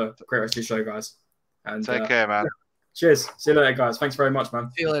hope you have a great rest of your show, guys. And take care, man. Yeah. Cheers. See you later, guys. Thanks very much, man.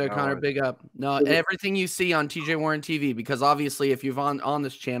 See you later, Connor. Big up. No, everything you see on TJ Warren TV, because obviously if you've on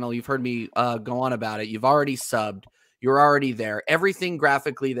this channel, you've heard me go on about it. You've already subbed. You're already there. Everything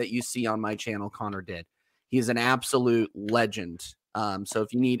graphically that you see on my channel, Connor did. He's an absolute legend. So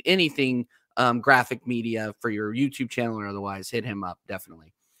if you need anything graphic media for your YouTube channel or otherwise, hit him up,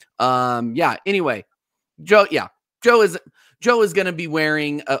 definitely. Yeah, anyway, Joe is going to be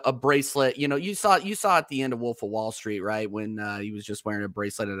wearing a bracelet. You know, you saw at the end of Wolf of Wall Street, right? When he was just wearing a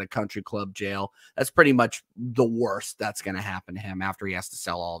bracelet at a country club jail. That's pretty much the worst that's going to happen to him after he has to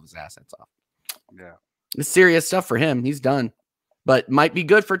sell all of his assets off. Yeah. It's serious stuff for him. He's done. But might be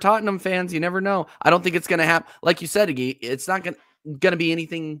good for Tottenham fans. You never know. I don't think it's going to happen. Like you said, Iggy, it's not going to be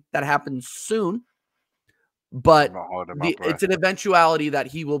anything that happens soon. But it's an eventuality that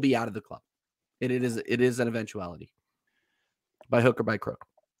he will be out of the club. It is an eventuality. By hook or by crook.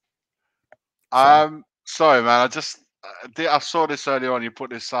 Sorry, man. I saw this earlier on. You put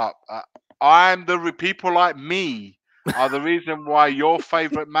this up. People like me are the reason why your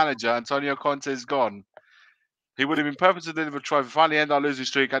favorite manager, Antonio Conte, is gone. He would have been perfect to deliver a trophy. Finally end our losing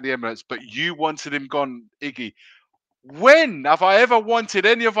streak at the Emirates, but you wanted him gone, Iggy. When have I ever wanted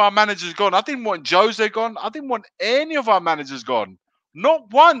any of our managers gone? I didn't want Jose gone. I didn't want any of our managers gone. Not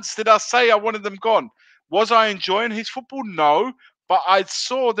once did I say I wanted them gone. Was I enjoying his football? No, but I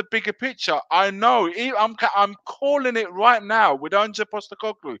saw the bigger picture. I know. I'm calling it right now with Ange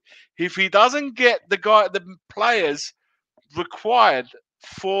Postecoglou. If he doesn't get the players required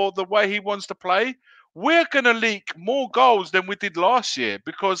for the way he wants to play, we're going to leak more goals than we did last year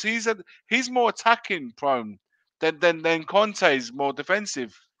because he's more attacking prone than Conte's more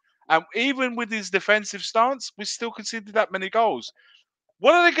defensive. And even with his defensive stance, we still conceded that many goals.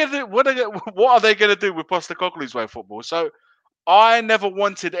 What are they going to do? What are they going to do with Postecoglou's way of football? So I never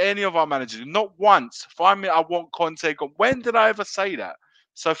wanted any of our managers, not once. Finally, I want Conte gone. When did I ever say that?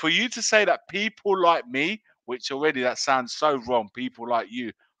 So for you to say that people like me, which already that sounds so wrong, people like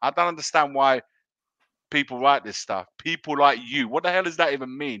you, I don't understand why people write this stuff. People like you. What the hell does that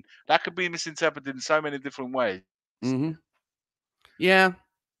even mean? That could be misinterpreted in so many different ways. Mm-hmm. Yeah.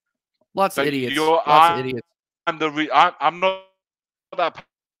 Lots of idiots. Lots of idiots. I'm not that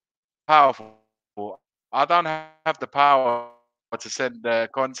powerful. I don't have the power to send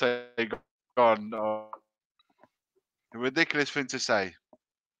Conte gone. A ridiculous thing to say.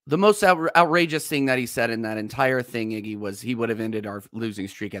 The most outrageous thing that he said in that entire thing, Iggy, was he would have ended our losing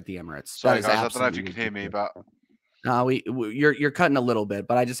streak at the Emirates. Sorry, guys, I don't know if you can hear me, but no, you're cutting a little bit,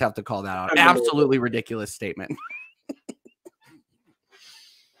 but I just have to call that out. Absolutely ridiculous statement.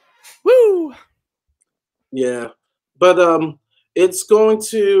 Woo! Yeah, but it's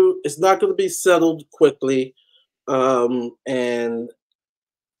not going to be settled quickly, and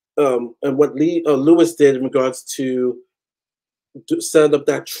what Lewis did in regards to set up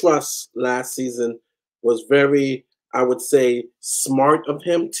that trust last season was very, I would say, smart of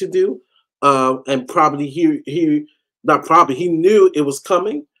him to do, and probably he knew it was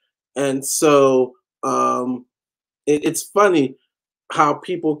coming, and so it's funny how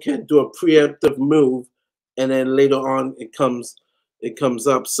people can do a preemptive move and then later on it comes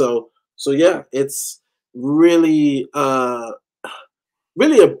up. So yeah, it's really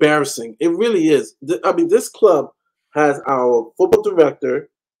really embarrassing. It really is. I mean, this club has our football director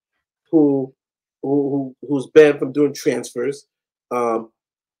who who's banned from doing transfers. Um,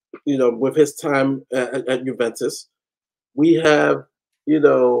 with his time at Juventus, we have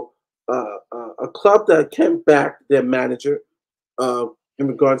a club that can't back their manager uh, in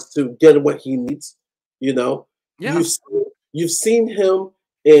regards to getting what he needs. You know, Yeah. you've seen him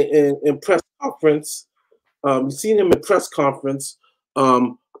in press conference. You've seen him in press conference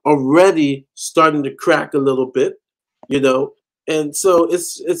already starting to crack a little bit. And so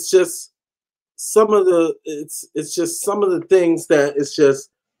it's just it's just some of the things that it's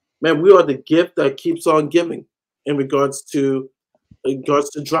just, man, we are the gift that keeps on giving in regards to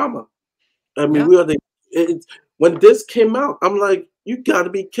drama. I mean, Yeah. we are the when this came out, I'm like, you got to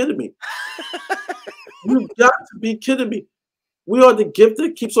be kidding me. You got to be kidding me. We are the gift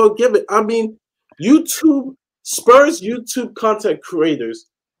that keeps on giving. I mean, Spurs YouTube content creators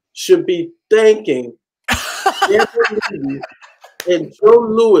should be thanking Anthony and Joe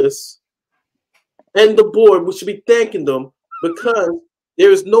Lewis and the board. We should be thanking them because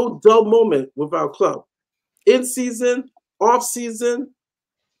there is no dull moment with our club. In season, off season,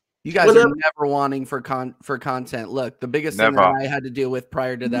 You guys whatever. are never wanting for content. Look, the biggest thing Never. that I had to deal with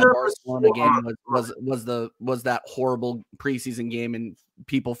prior to that Never Barcelona saw game was that horrible preseason game and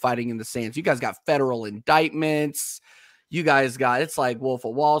people fighting in the stands. You guys got federal indictments. You guys got, it's like Wolf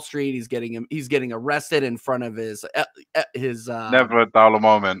of Wall Street. He's getting arrested in front of his Never a dull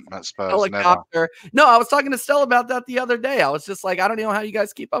moment at Spurs. Never. helicopter. No, I was talking to Stella about that the other day. I was just like, I don't know how you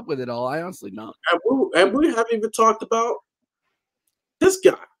guys keep up with it all. I honestly don't. And we haven't even talked about this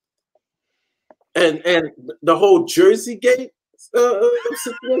guy and the whole Jersey Gate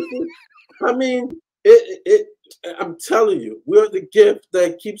situation. I mean, I'm telling you, we're the gift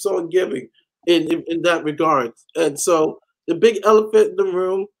that keeps on giving in that regard. And so the big elephant in the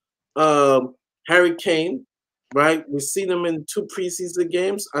room, Harry Kane, right? We've seen him in 2 preseason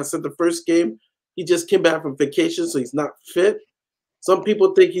games. I said the first game, he just came back from vacation, so he's not fit. Some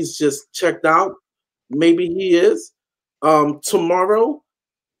people think he's just checked out. Maybe he is. Tomorrow,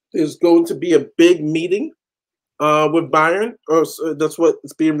 there's going to be a big meeting with Bayern, or that's what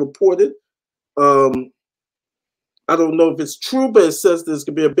is being reported. I don't know if it's true, but it says there's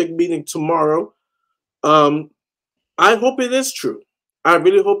going to be a big meeting tomorrow. I hope it is true. I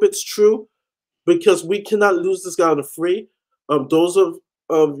really hope it's true because we cannot lose this guy on the free. Those of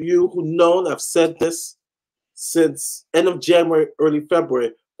you who know, I've said this since end of January, early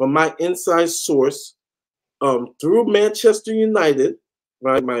February, from my inside source through Manchester United,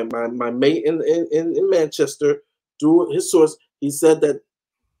 right? My mate in Manchester, through his source, he said that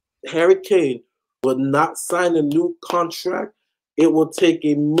Harry Kane will not sign a new contract. It will take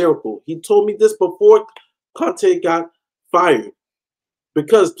a miracle. He told me this before Conte got fired,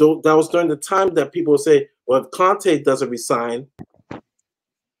 because that was during the time that people would say, well, if Conte doesn't resign,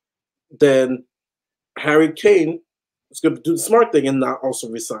 then Harry Kane is going to do the smart thing and not also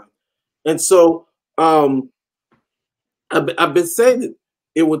resign. And so I've been saying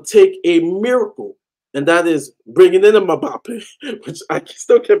it would take a miracle, and that is bringing in a Mbappe, which I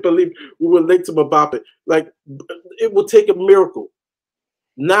still can't believe we were linked to Mbappe. Like, it will take a miracle.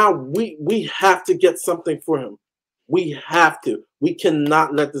 Now we have to get something for him. We have to. We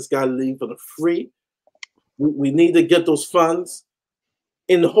cannot let this guy leave for the free. We need to get those funds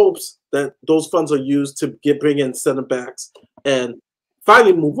in hopes that those funds are used to bring in center backs and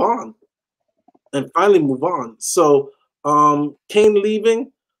finally move on. So Kane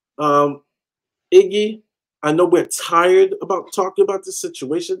leaving, Iggy, I know we're tired about talking about this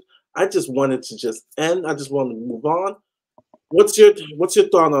situation. I just wanted to just end. I just wanted to move on. What's your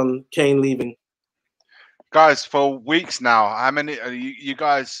thought on Kane leaving? Guys, for weeks now, how many you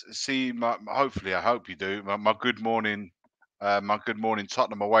guys see my, hopefully I hope you do, my good morning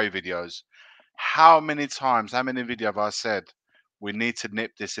Tottenham away videos. How many videos have I said we need to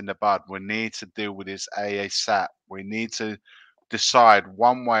nip this in the bud? We need to deal with this ASAP. We need to decide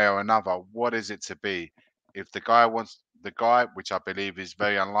one way or another what is it to be. If the guy which I believe is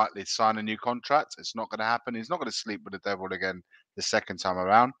very unlikely, to sign a new contract, it's not going to happen. He's not going to sleep with the devil again the second time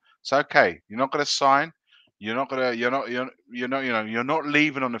around. So okay, you're not going to sign. You're not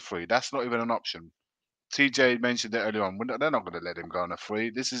leaving on the free. That's not even an option. TJ mentioned it earlier on. They're not going to let him go on a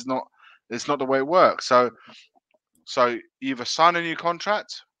free. It's not the way it works. So either sign a new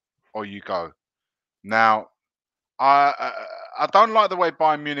contract or you go. Now, I don't like the way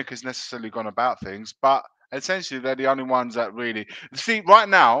Bayern Munich has necessarily gone about things, but essentially they're the only ones that really see right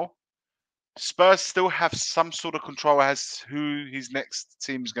now. Spurs still have some sort of control as who his next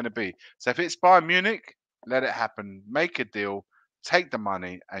team is going to be. So if it's Bayern Munich, let it happen. Make a deal. take the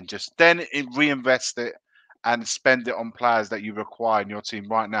money and just then reinvest it and spend it on players that you require in your team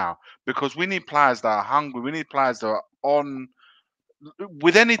right now. Because we need players that are hungry. We need players that are on.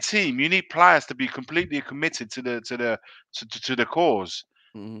 With any team, you need players to be completely committed to the cause.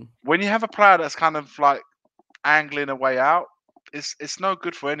 Mhm. When you have a player that's kind of like angling a way out, it's no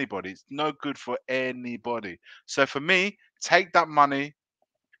good for anybody. It's no good for anybody. So for me, take that money,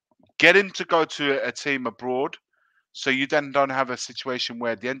 get him to go to a team abroad, so you then don't have a situation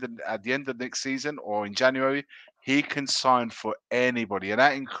where at the end of next season or in January, he can sign for anybody, and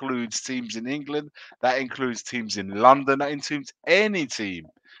that includes teams in England, that includes teams in London, that includes any team.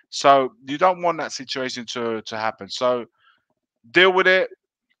 So you don't want that situation to happen. So deal with it,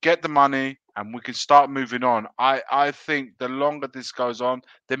 get the money, and we can start moving on. I think the longer this goes on,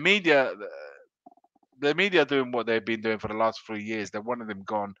 the media doing what they've been doing for the last 3 years. They're one of them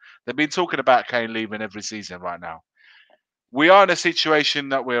gone. They've been talking about Kane leaving every season right now. We are in a situation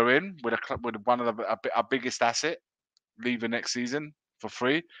that we're in with with one of our biggest asset leaving next season for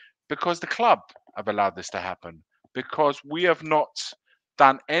free because the club have allowed this to happen, because we have not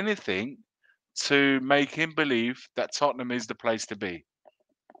done anything to make him believe that Tottenham is the place to be.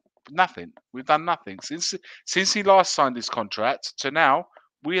 Nothing. We've done nothing since he last signed his contract to now.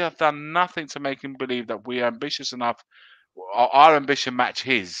 We have done nothing to make him believe that we are ambitious enough. Our ambition match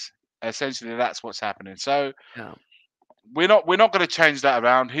his. Essentially, that's what's happening. So Yeah. we're not going to change that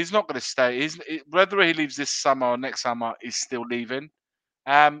around. He's not going to stay. Whether he leaves this summer or next summer, he's still leaving.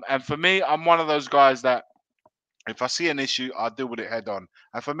 And for me, I'm one of those guys that if I see an issue, I'll deal with it head on.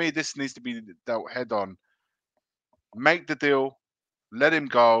 And for me, this needs to be dealt head on. Make the deal, let him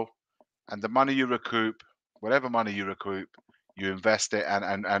go, and the money you recoup, whatever money you recoup, you invest it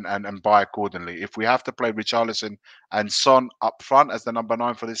and buy accordingly. If we have to play Richarlison and Son up front as the number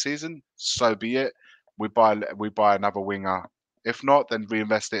 9 for the season, so be it. We buy another winger. If not, then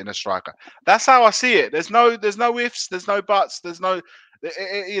reinvest it in a striker. That's how I see it. There's no ifs, there's no buts, there's no,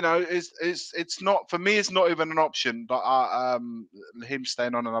 it's not, for me. It's not even an option. But him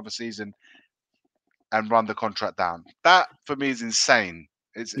staying on another season and run the contract down. That for me is insane.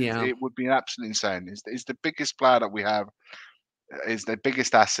 It would be absolutely insane. It's the biggest player that we have. Is the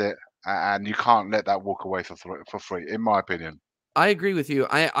biggest asset, and you can't let that walk away for free, in my opinion. I agree with you.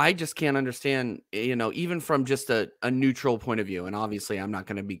 I just can't understand, even from just a neutral point of view. And obviously I'm not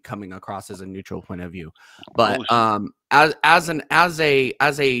going to be coming across as a neutral point of view, but from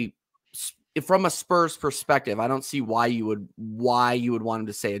a Spurs perspective, I don't see why you would want him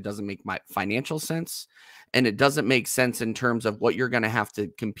to say it doesn't make my financial sense. And it doesn't make sense in terms of what you're going to have to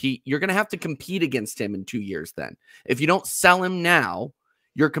compete. You're going to have to compete against him in 2 years. Then if you don't sell him now,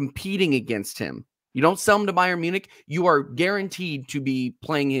 you're competing against him. You don't sell him to Bayern Munich, you are guaranteed to be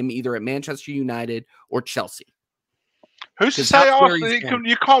playing him either at Manchester United or Chelsea. Who's to say Arsenal?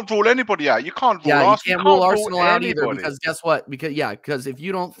 You can't rule anybody out. You can't rule Arsenal. You can't rule Arsenal out either, because guess what? Because if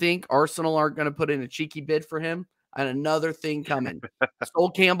you don't think Arsenal aren't going to put in a cheeky bid for him, and another thing coming,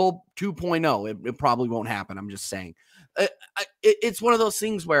 Sol Campbell 2.0, it probably won't happen. I'm just saying. It's one of those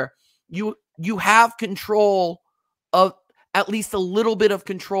things where you have control of, at least a little bit of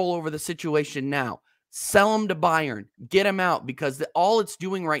control over the situation now. Sell him to Bayern. Get him out, because all it's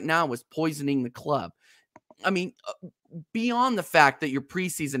doing right now is poisoning the club. I mean, beyond the fact that your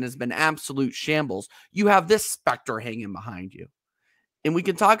preseason has been absolute shambles, you have this specter hanging behind you. And we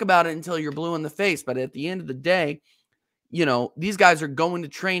can talk about it until you're blue in the face, but at the end of the day, these guys are going to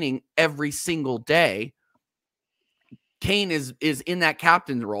training every single day. Kane is in that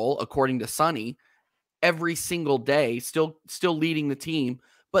captain's role, according to Sonny, every single day, still leading the team,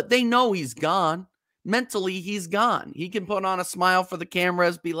 but they know he's gone. Mentally, he's gone. He can put on a smile for the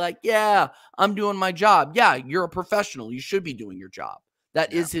cameras, be like, yeah, I'm doing my job. Yeah, you're a professional. You should be doing your job.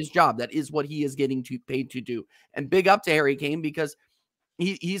 That is his job. That is what he is getting paid to do. And big up to Harry Kane, because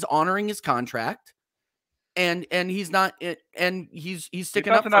he's honoring his contract, and he's not, and he's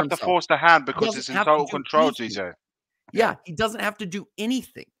sticking up for himself. He doesn't have to force the hand because it's in total control, TJ. Yeah, he doesn't have to do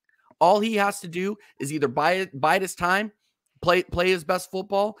anything. All he has to do is either bide his time, play his best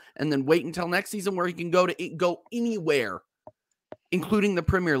football, and then wait until next season where he can go anywhere, including the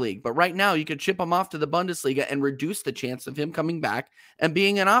Premier League. But right now, you could chip him off to the Bundesliga and reduce the chance of him coming back and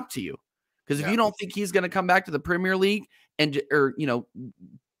being an op to you. Because if you don't think he's going to come back to the Premier League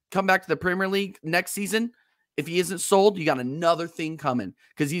come back to the Premier League next season, if he isn't sold, you got another thing coming,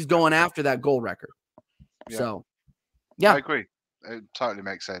 because he's going after that goal record. Yeah. So, yeah, I agree. It totally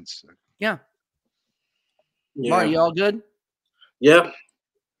makes sense. Yeah. Mahri, you all good? Yeah.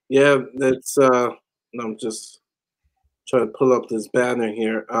 That's I'm just trying to pull up this banner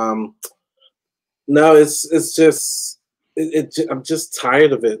here. No, it's I'm just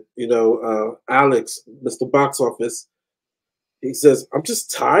tired of it. You know, Alex, Mr. Box Office, he says, I'm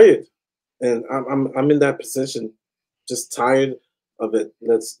just tired. And I'm in that position, just tired of it.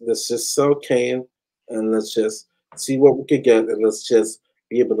 Let's just sell Kane and let's just see what we could get and let's just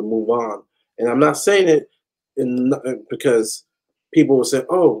be able to move on. And I'm not saying it because people will say,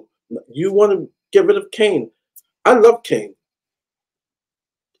 "Oh, you want to get rid of Kane." I love Kane.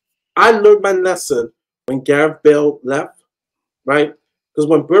 I learned my lesson when Gareth Bale left, right? Because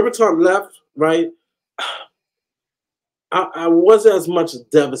when Berbatov left, right, I wasn't as much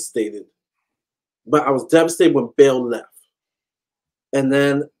devastated, but I was devastated when Bale left. And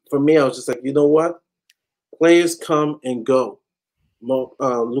then for me, I was just like, you know what? Players come and go.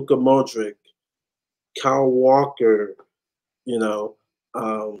 Luka Modric, Kyle Walker, you know,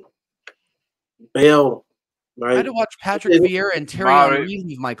 Bale, right? I had to watch Patrick Vieira and Thierry Henry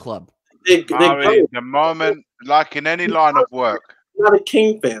leave my club. Mahri, the moment, like in any line of work. I'm not a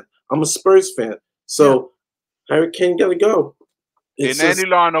King fan. I'm a Spurs fan. So Harry Kane got to go. In any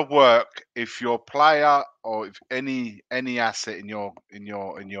line of work, if your player or if any asset in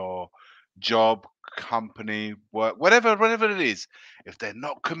your job, company, work, whatever it is, if they're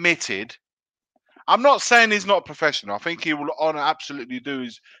not committed, I'm not saying he's not professional. I think he will absolutely do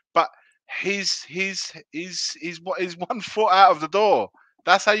his, but he's 1 foot out of the door.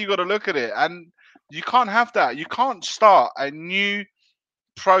 That's how you got to look at it, and you can't have that. You can't start a new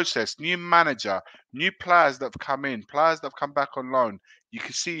process, new manager, new players that have come in, players that have come back on loan. You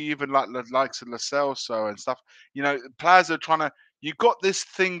can see even like the likes of Lo Celso and stuff. You know, players are trying to. You got this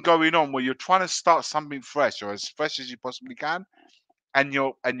thing going on where you're trying to start something fresh or as fresh as you possibly can, and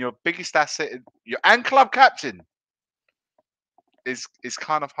your biggest asset, your and club captain, is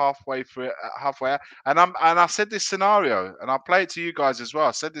kind of halfway through it, halfway out. And I said this scenario, and I'll play it to you guys as well.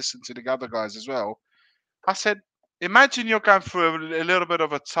 I said this to the other guys as well. I said, imagine you're going through a little bit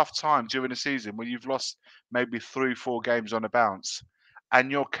of a tough time during the season where you've lost maybe 3-4 games on a bounce, and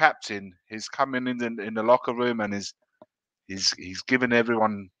your captain is coming in the locker room and he's giving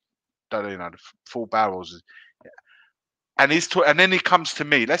everyone, the full barrels, and and then he comes to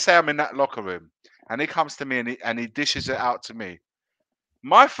me. Let's say I'm in that locker room, and he comes to me and he dishes it out to me.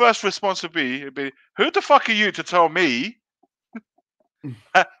 My first response would be, who the fuck are you to tell me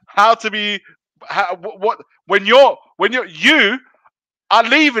how to be? What when you are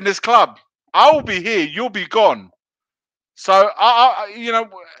leaving this club, I will be here, you'll be gone. So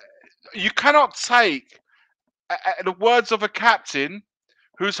you cannot take the words of a captain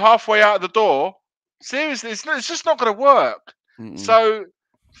who's halfway out of the door seriously. It's just not going to work. So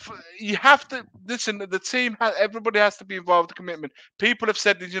you have to listen. The team, everybody has to be involved. The commitment. People have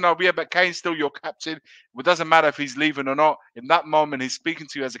said that but Kane's still your captain. It doesn't matter if he's leaving or not. In that moment, he's speaking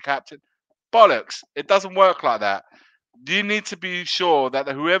to you as a captain. Bollocks! It doesn't work like that. You need to be sure that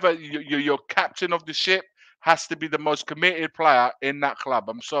whoever your captain of the ship has to be the most committed player in that club.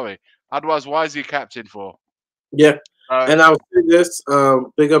 I'm sorry. Otherwise, why is he captain for? Yeah, and I'll say this.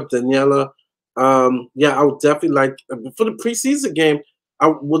 Big up Daniela. Yeah, I would definitely like for the preseason game. I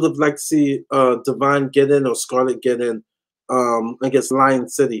would have liked to see Divine get in or Scarlett get in against Lion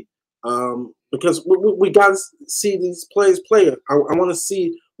City because we got to see these players play. I want to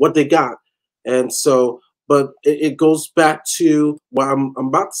see what they got, and so. But it goes back to what I'm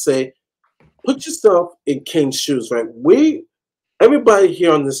about to say. Put yourself in Kane's shoes, right? Everybody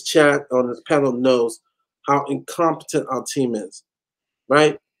here on this chat, on this panel knows how incompetent our team is,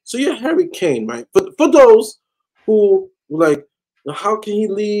 right? So you're Harry Kane, right? But for those who like, how can he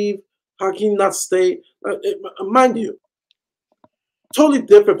leave? How can he not stay? Mind you, totally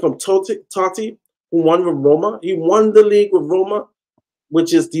different from Totti, who won with Roma. He won the league with Roma,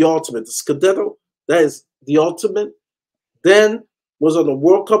 which is the ultimate. The Scudetto, that is the ultimate. Then was on the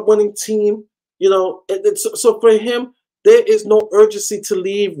World Cup winning team. So for him, there is no urgency to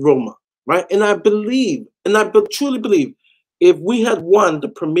leave Roma, right? And I believe, and I truly believe, if we had won the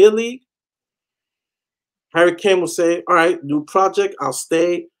Premier League, Harry Kane would say, all right, new project, I'll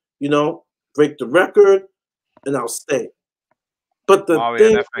stay, break the record, and I'll stay. But the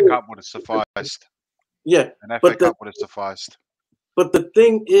thing an FA Cup would have sufficed. Yeah. An FA Cup would have sufficed. But the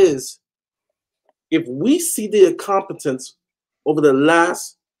thing is, if we see the incompetence over the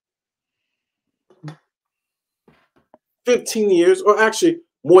last 15 years, or actually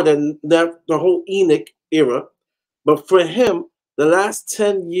more than that, the whole Enoch era, but for him, the last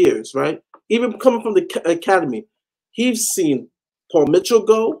 10 years, right? Even coming from the academy, he's seen Paul Mitchell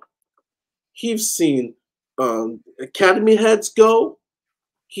go. He's seen academy heads go.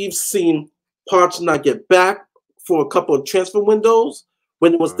 He's seen Parch not get back for a couple of transfer windows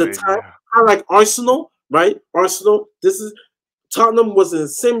when it was the time. Kind of like Arsenal right? Arsenal. Tottenham was in the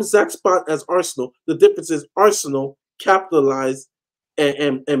same exact spot as Arsenal. The difference is Arsenal capitalized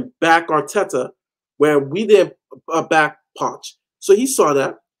and back Arteta, where we didn't back Poch. So he saw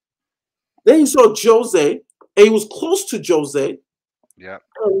that. Then he saw Jose, and he was close to Jose. Yeah.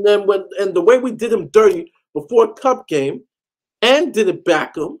 And then the way we did him dirty before a cup game, and didn't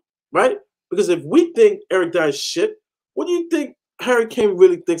back him, right? Because if we think Eric Dyer is shit, what do you think Harry Kane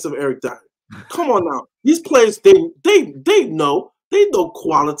really thinks of Eric Dyer? Come on now. These players, they know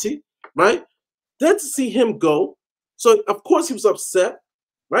quality, right? Then to see him go, so of course he was upset,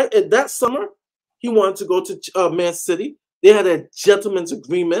 right? And that summer, he wanted to go to Man City. They had a gentleman's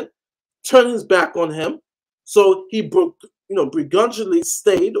agreement, turned his back on him. So he begrudgingly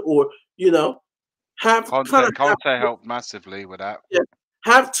stayed, or Conte helped massively with that. Yeah,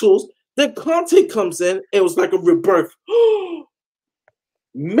 have tools. Then Conte comes in and it was like a rebirth.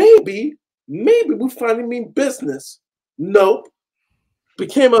 maybe we finally mean business. Nope.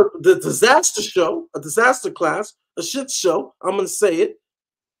 Became the disaster show, a disaster class, a shit show. I'm gonna say it,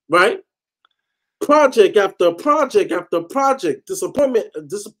 right? Project after project after project,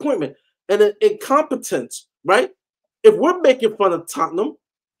 disappointment, and an incompetence, right? If we're making fun of Tottenham,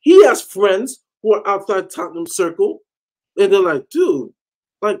 he has friends who are outside Tottenham circle, and they're like, dude,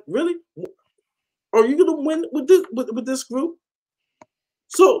 like, really? Are you gonna win with this group?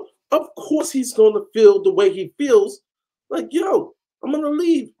 So of course he's gonna feel the way he feels, like, yo, I'm gonna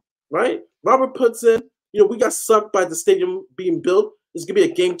leave, right? Robert puts in, we got sucked by the stadium being built. It's gonna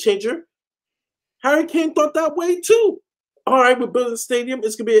be a game changer. Harry Kane thought that way too. All right, we're building a stadium.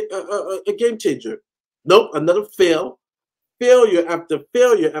 It's gonna be a game changer. Nope, another failure after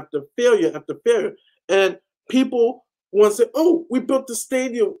failure after failure after failure. And people want to say, oh, we built the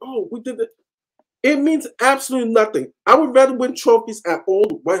stadium. Oh, we did it. It means absolutely nothing. I would rather win trophies at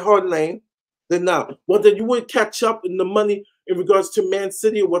Old White Hart Lane than now. Well, then you would catch up in the money in regards to Man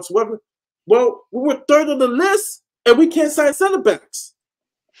City or whatsoever. Well, we were third on the list and we can't sign center backs.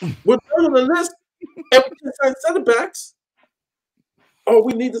 We're third on the list and we can't sign center backs. Oh,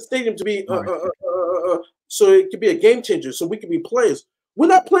 we need the stadium to be so it could be a game changer, so we can be players. We're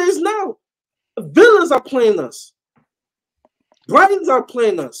not players now. Villas are playing us. Brighton's are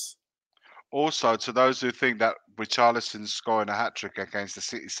playing us. Also, to those who think that Richarlison scoring a hat-trick against the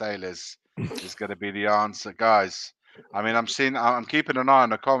City Sailors is going to be the answer, guys. I mean, I'm keeping an eye on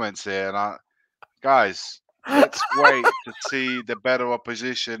the comments here, and guys, let's wait to see the better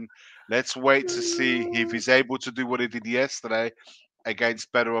opposition. Let's wait to see if he's able to do what he did yesterday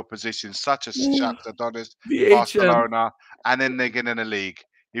against better opposition, such as Shakhtar Donetsk, Barcelona, and then they're getting in the league.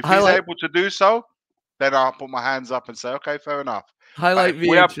 If he's able to do so, then I'll put my hands up and say, okay, fair enough.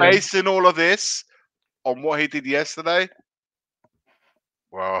 We are basing all of this on what he did yesterday.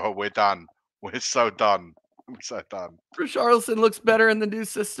 Well, we're done. We're so done. We're so done. Richarlison looks better in the new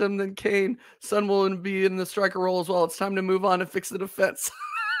system than Kane. Son will be in the striker role as well. It's time to move on and fix the defense.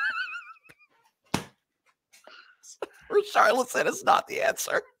 Richarlison is not the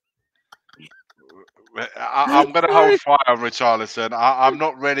answer. I'm going to hold fire on Richarlison. I'm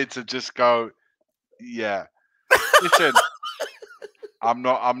not ready to just go, yeah. Listen, I'm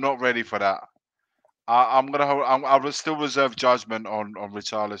not ready for that. I will still reserve judgment on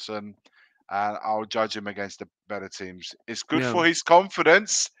Richarlison, and I'll judge him against the better teams. It's good for his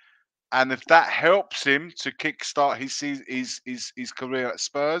confidence, and if that helps him to kickstart his career at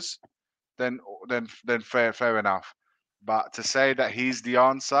Spurs, then fair enough. But to say that he's the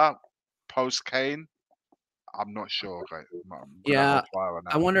answer post Kane, I'm not sure. Yeah,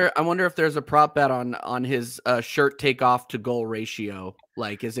 I wonder if there's a prop bet on his shirt takeoff to goal ratio.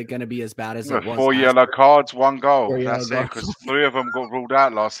 Like, is it going to be as bad as it was? 4 yellow cards, 1 goal. That's it. Because 3 of them got ruled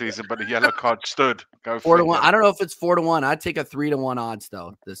out last season, but the yellow card stood. Go 4-1. I don't know if it's 4-1. I'd take a 3-1 odds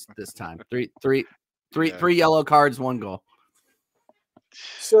though. This time, three yellow cards, 1 goal.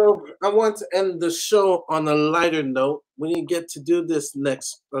 So I want to end the show on a lighter note. We didn't get to do this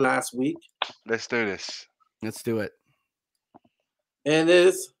last week. Let's do this. Let's do it. And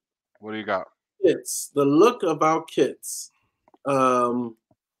it's what do you got? It's the look of our kits. Let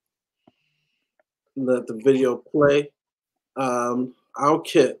the video play. Our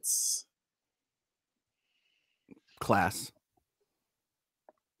kits. Class.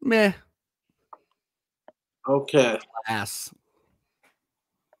 Meh. Okay. Class.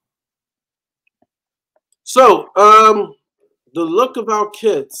 So, the look of our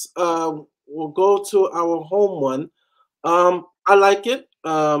kits. We'll go to our home one. I like it.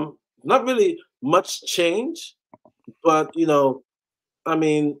 Not really much change, but I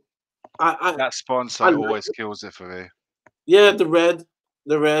mean, that sponsor always kills it for me. Yeah, the red.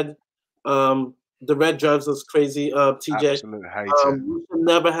 the red drives us crazy. TJ, Absolute hater. we should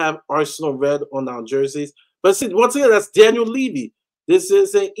never have Arsenal red on our jerseys. But see, once again, that's Daniel Levy. This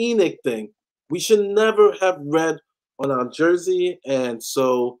is an Enoch thing. We should never have red on our jersey, and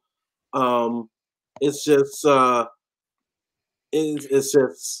so it's just it's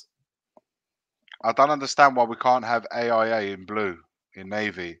just. I don't understand why we can't have AIA in blue in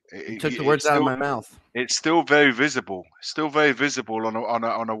navy. You took the words out of my mouth. It's still very visible. Still very visible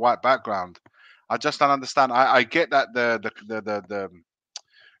on a white background. I just don't understand. I get that that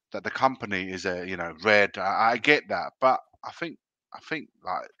the company is red. I get that, but I think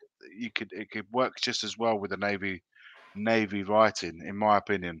like it could work just as well with the navy writing, in my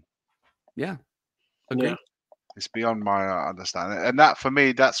opinion. Yeah, agree. Yeah. It's beyond my understanding, and that for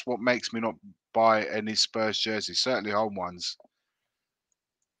me, that's what makes me not buy any Spurs jerseys, certainly home ones.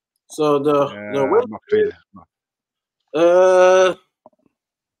 So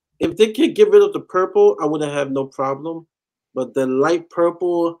if they could get rid of the purple, I wouldn't have no problem. But the light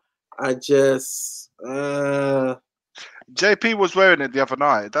purple, I just JP was wearing it the other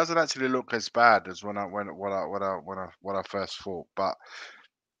night. It doesn't actually look as bad as when I first thought, but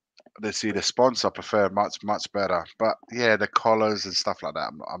they see the sponsor I prefer much better. But yeah, the collars and stuff like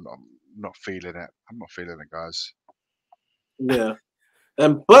that, I'm not feeling it. I'm not feeling it, guys. Yeah,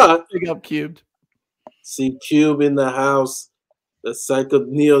 but Big up Cubed. See Cube in the house, the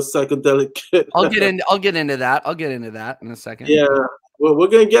neo psychedelic kid. I'll get into that. I'll get into that in a second. Yeah, well, we're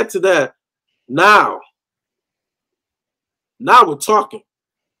gonna get to that now. Now we're talking.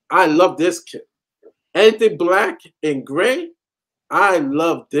 I love this kid. Anything black and gray, I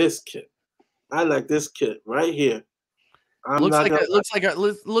love this kid. I like this kid right here.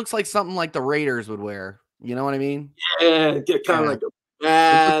 Looks like something like the Raiders would wear. You know what I mean? Yeah, get kind of like a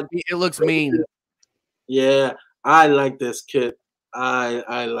bad. It looks mean. Yeah, I like this kid.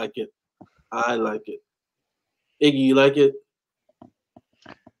 I like it. I like it. Iggy, you like it?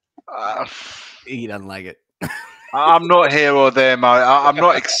 He doesn't like it. I'm not here or there, Mo. I'm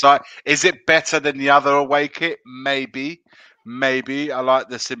not excited. Is it better than the other away kit? Maybe. I like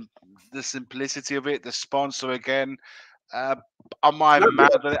the simplicity of it. The sponsor again. Am I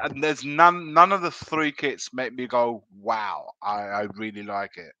mad at it? And there's none of the three kits make me go, wow, I really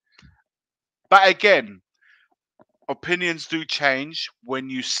like it. But again, opinions do change when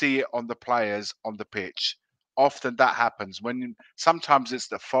you see it on the players on the pitch. Often that happens sometimes it's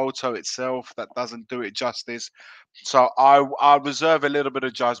the photo itself that doesn't do it justice. So I'll reserve a little bit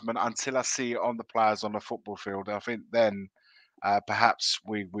of judgment until I see it on the players on the football field. I think then perhaps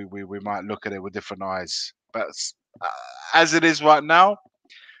we might look at it with different eyes. But as it is right now,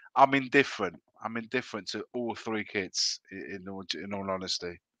 I'm indifferent. I'm indifferent to all three kits. In all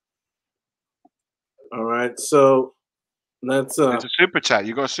honesty. All right, so let's. There's a super chat.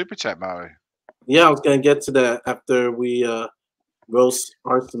 You got a super chat, Mahri? Yeah, I was gonna get to that after we roast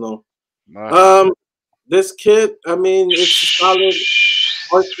Arsenal. Nice. This kit, I mean, it's a solid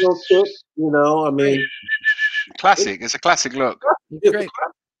Arsenal kit. You know, I mean, classic. It's a classic look. It's Great.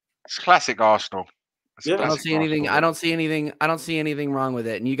 It's classic Arsenal. Yeah, I don't see anything. I don't see anything wrong with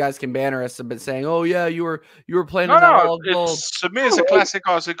it. And you guys can banner us a bit saying, "Oh yeah, you were playing in that all gold." To me, it's a classic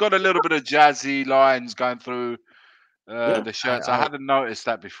Arsenal. It's got a little bit of jazzy lines going through the shirts. I hadn't noticed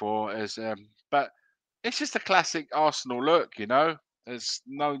that before. But it's just a classic Arsenal look, you know. It's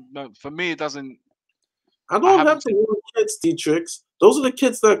no for me. It doesn't. I don't have to want kids, D-Tricks. Those are the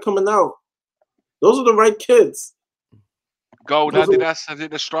kids that are coming out. Those are the right kids. Gold Adidas. I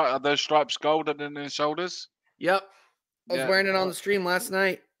think those stripes gold and the shoulders. Yep. I was wearing it on the stream last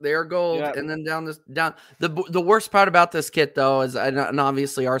night. They are gold, and then down. The worst part about this kit, though, is and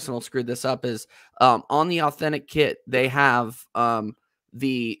obviously Arsenal screwed this up. Is on the authentic kit they have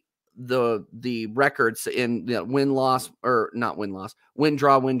the records in win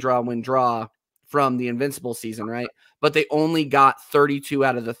draw from the Invincible season, right? But they only got 32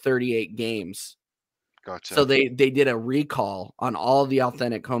 out of the 38 games. Gotcha. So they did a recall on all the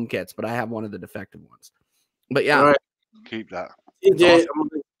authentic home kits, but I have one of the defective ones. But yeah, all right. Keep that. TJ,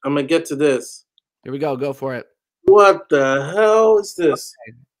 I'm gonna get to this. Here we go. Go for it. What the hell is this?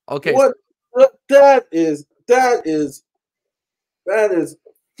 Okay. What that is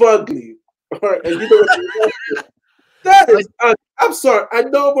fugly. All right, and you know what? That is. I'm sorry. I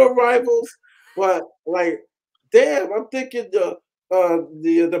know we're rivals, but like, damn, I'm thinking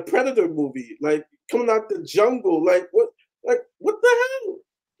the Predator movie, like coming out the jungle. Like what the hell?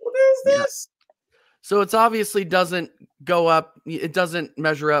 What is this? So it's obviously doesn't go up. It doesn't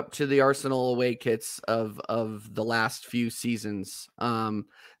measure up to the Arsenal away kits of the last few seasons.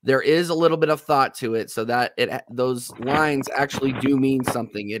 There is a little bit of thought to it, so that those lines actually do mean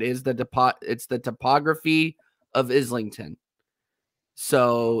something. It is it's the topography of Islington.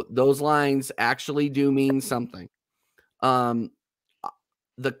 So those lines actually do mean something.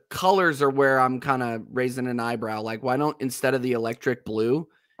 The colors are where I'm kind of raising an eyebrow. Like, why don't, instead of the electric blue,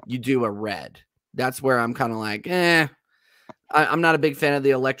 you do a red? That's where I'm kind of like, I'm not a big fan of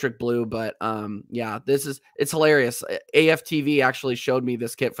the electric blue, but yeah, it's hilarious. AFTV actually showed me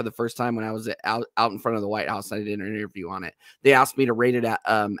this kit for the first time when I was out in front of the White House. I did an interview on it. They asked me to rate it at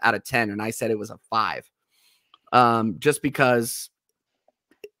out of 10, and I said it was a 5. Just because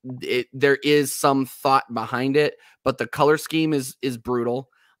there is some thought behind it, but the color scheme is brutal.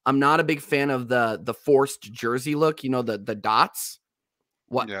 I'm not a big fan of the forced jersey look, the dots.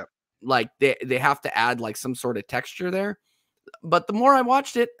 Yeah. Like they have to add like some sort of texture there. But the more I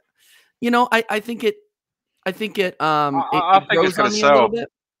watched it, I think it grows on me a little bit.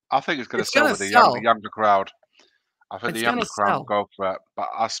 I think it's going to sell with the younger crowd. I think the younger crowd will go for it, but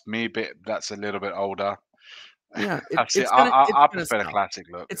me that's a little bit older. Yeah, I prefer the classic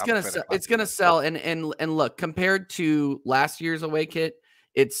look. It's gonna sell, and look, compared to last year's away kit,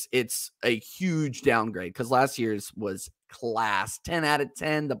 it's a huge downgrade because last year's was class 10 out of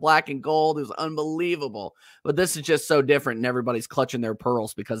 10. The black and gold is unbelievable, but this is just so different, and everybody's clutching their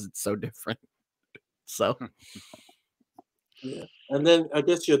pearls because it's so different. So, yeah, and then I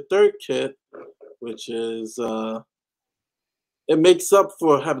guess your third kit, which is it makes up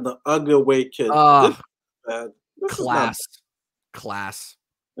for having the ugly away kit. Class.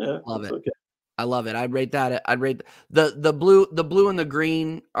 Yeah, love it. Okay. I love it. I'd rate that. I'd rate the blue and the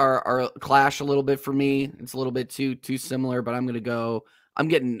green are clash a little bit for me. It's a little bit too similar, but I'm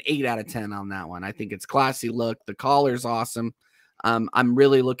getting an 8 out of 10 on that one. I think it's classy look. The collar's awesome. I'm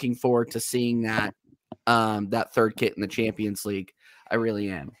really looking forward to seeing that third kit in the Champions League. I really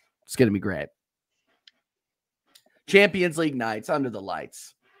am. It's gonna be great. Champions League nights under the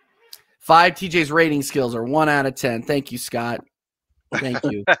lights. 5 TJ's rating skills are 1 out of 10. Thank you, Scott. Thank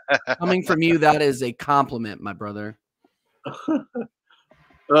you. Coming from you, that is a compliment, my brother.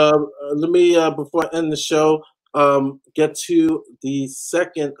 Let me, before I end the show, get to the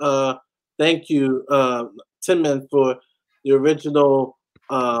second thank you, Tin Man, for the original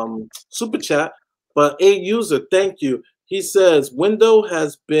super chat. But a user, thank you. He says, window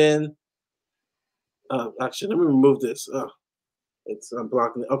has been, actually, let me remove this. It's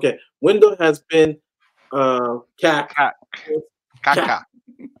blocking it. Okay, window has been caca.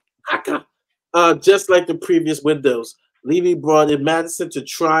 Just like the previous windows. Levy brought in Madison to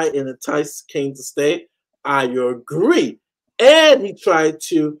try and entice Kane to stay. I agree. And he tried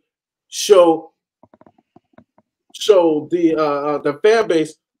to show the fan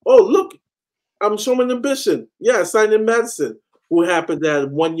base, oh, look, I'm showing ambition. Yeah, signing Madison, who happened to have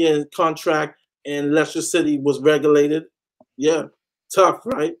 1 year contract, and Leicester City was regulated. Yeah, tough,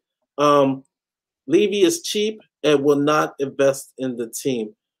 right? Levy is cheap and will not invest in the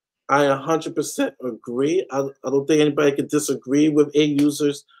team. I 100% agree. I don't think anybody can disagree with a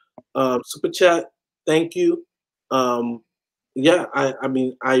user's super chat. Thank you. Yeah, I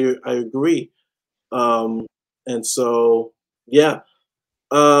mean, I agree. And so, yeah,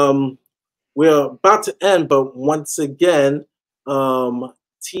 we're about to end, but once again,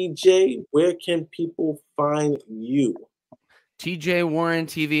 TJ, where can people find you? TJ Warren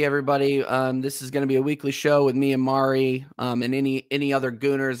TV, everybody. This is going to be a weekly show with me and Mahri, and any other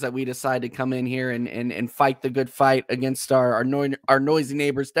gooners that we decide to come in here and fight the good fight against our noisy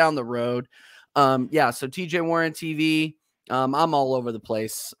neighbors down the road. Yeah, so TJ Warren TV. I'm all over the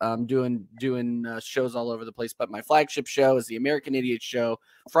place. Doing shows all over the place, but my flagship show is the American Idiot Show,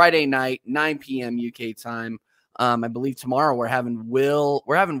 Friday night, 9 p.m. UK time. I believe tomorrow we're having Will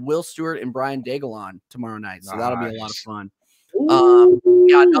Stewart and Brian Daigle on tomorrow night, so that'll be a lot of fun.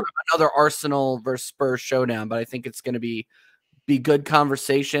 Yeah, another Arsenal versus Spurs showdown, but I think it's going to be good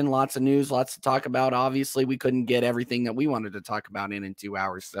conversation, lots of news, lots to talk about. Obviously, we couldn't get everything that we wanted to talk about in 2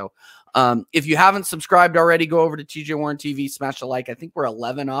 hours. So if you haven't subscribed already, go over to TJ Warren TV, smash a like. I think we're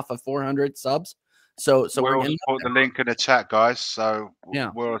 11 off of 400 subs. So we're going to put the link in the chat, guys. So yeah,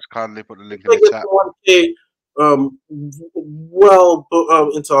 we'll kindly put the link in the chat. 1K,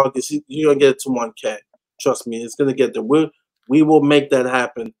 into August, you're going to get it to 1K. Trust me, it's going to get there. We will make that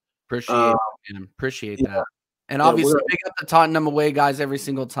happen. Appreciate that. And obviously, big up the Tottenham away guys every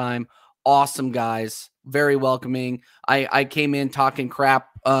single time. Awesome guys, very welcoming. I came in talking crap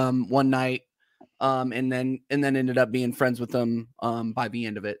one night and then ended up being friends with them by the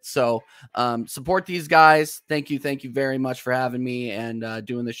end of it. So support these guys. Thank you very much for having me, and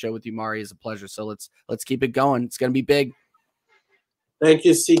doing the show with you, Mahri, is a pleasure. So let's keep it going. It's gonna be big. Thank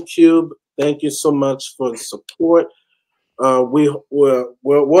you, C Cube. Thank you so much for the support. We'll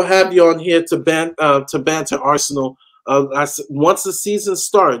have you on here to banter Arsenal. Once the season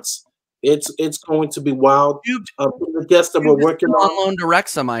starts, it's going to be wild. The guests that we're working on loan to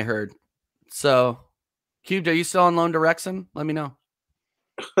Wrexham, I heard. So, Cube, are you still on loan to Wrexham? Let me know.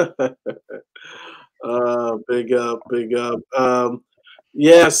 Big up.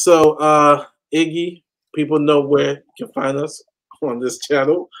 Yeah. So, Iggy, people know where you can find us on this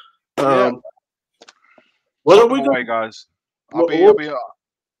channel. What are we doing, guys? I'll be at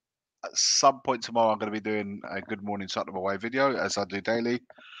some point tomorrow. I'm going to be doing a Good Morning Tottenham Away video, as I do daily.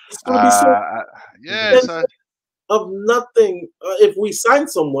 It's going to be so. Yeah. So of nothing. If we sign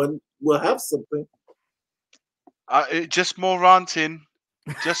someone, we'll have something. Just more ranting,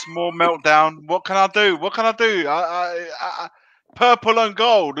 just more meltdown. What can I do? Purple and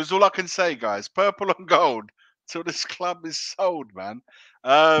gold is all I can say, guys. Purple and gold till this club is sold, man.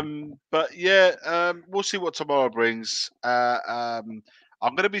 But yeah, we'll see what tomorrow brings. I'm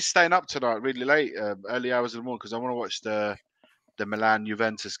going to be staying up tonight really late, early hours of the morning, because I want to watch the Milan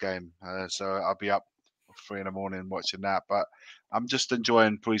Juventus game. So I'll be up 3 in the morning watching that. But I'm just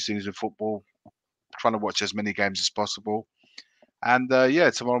enjoying pre-season football, trying to watch as many games as possible. And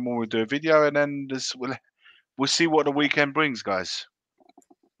yeah, tomorrow morning we'll do a video, and then we'll see what the weekend brings, guys.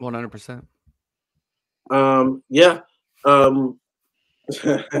 100%. Yeah.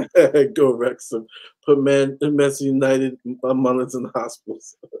 Go Wrexham. Put Manchester United monitors in the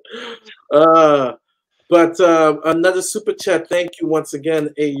hospitals. But another super chat. Thank you once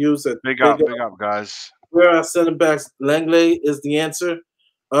again, A user. Big up, guys. Where are our center backs? Langley is the answer.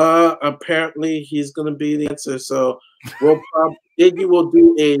 Apparently he's gonna be the answer. So Iggy will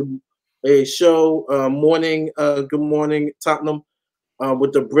do a show morning. Good morning, Tottenham.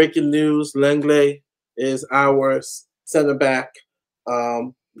 With the breaking news, Langley is our center back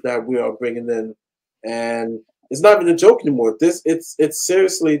that we are bringing in, and it's not even a joke anymore. It's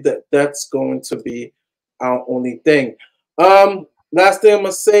seriously that's going to be our only thing. Last thing I'm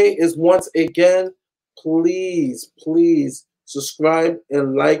gonna say is, once again, please subscribe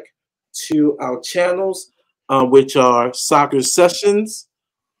and like to our channels, which are Soccer Sessions.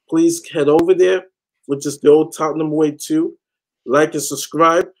 Please head over there, which is the old Tottenham Way too. Like and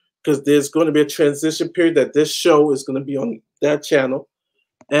subscribe, because there's going to be a transition period that this show is going to be on that channel.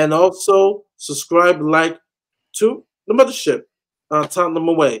 And also subscribe, like to the mothership, Tottenham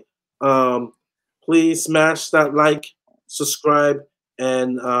Away. Please smash that like, subscribe,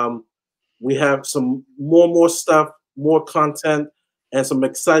 and we have some more stuff, more content, and some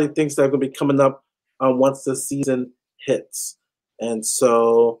exciting things that are going to be coming up once the season hits. And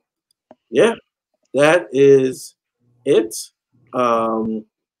so, yeah, that is it.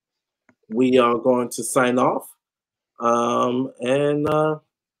 We are going to sign off.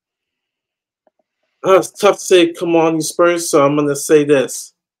 It's tough to say, come on, you Spurs, so I'm going to say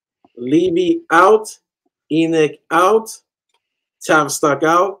this. Levy out, Enoch out, Tavistock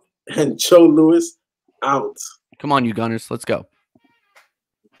out, and Joe Lewis out. Come on, you Gunners. Let's go.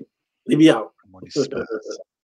 Levy out. Come on, you Spurs.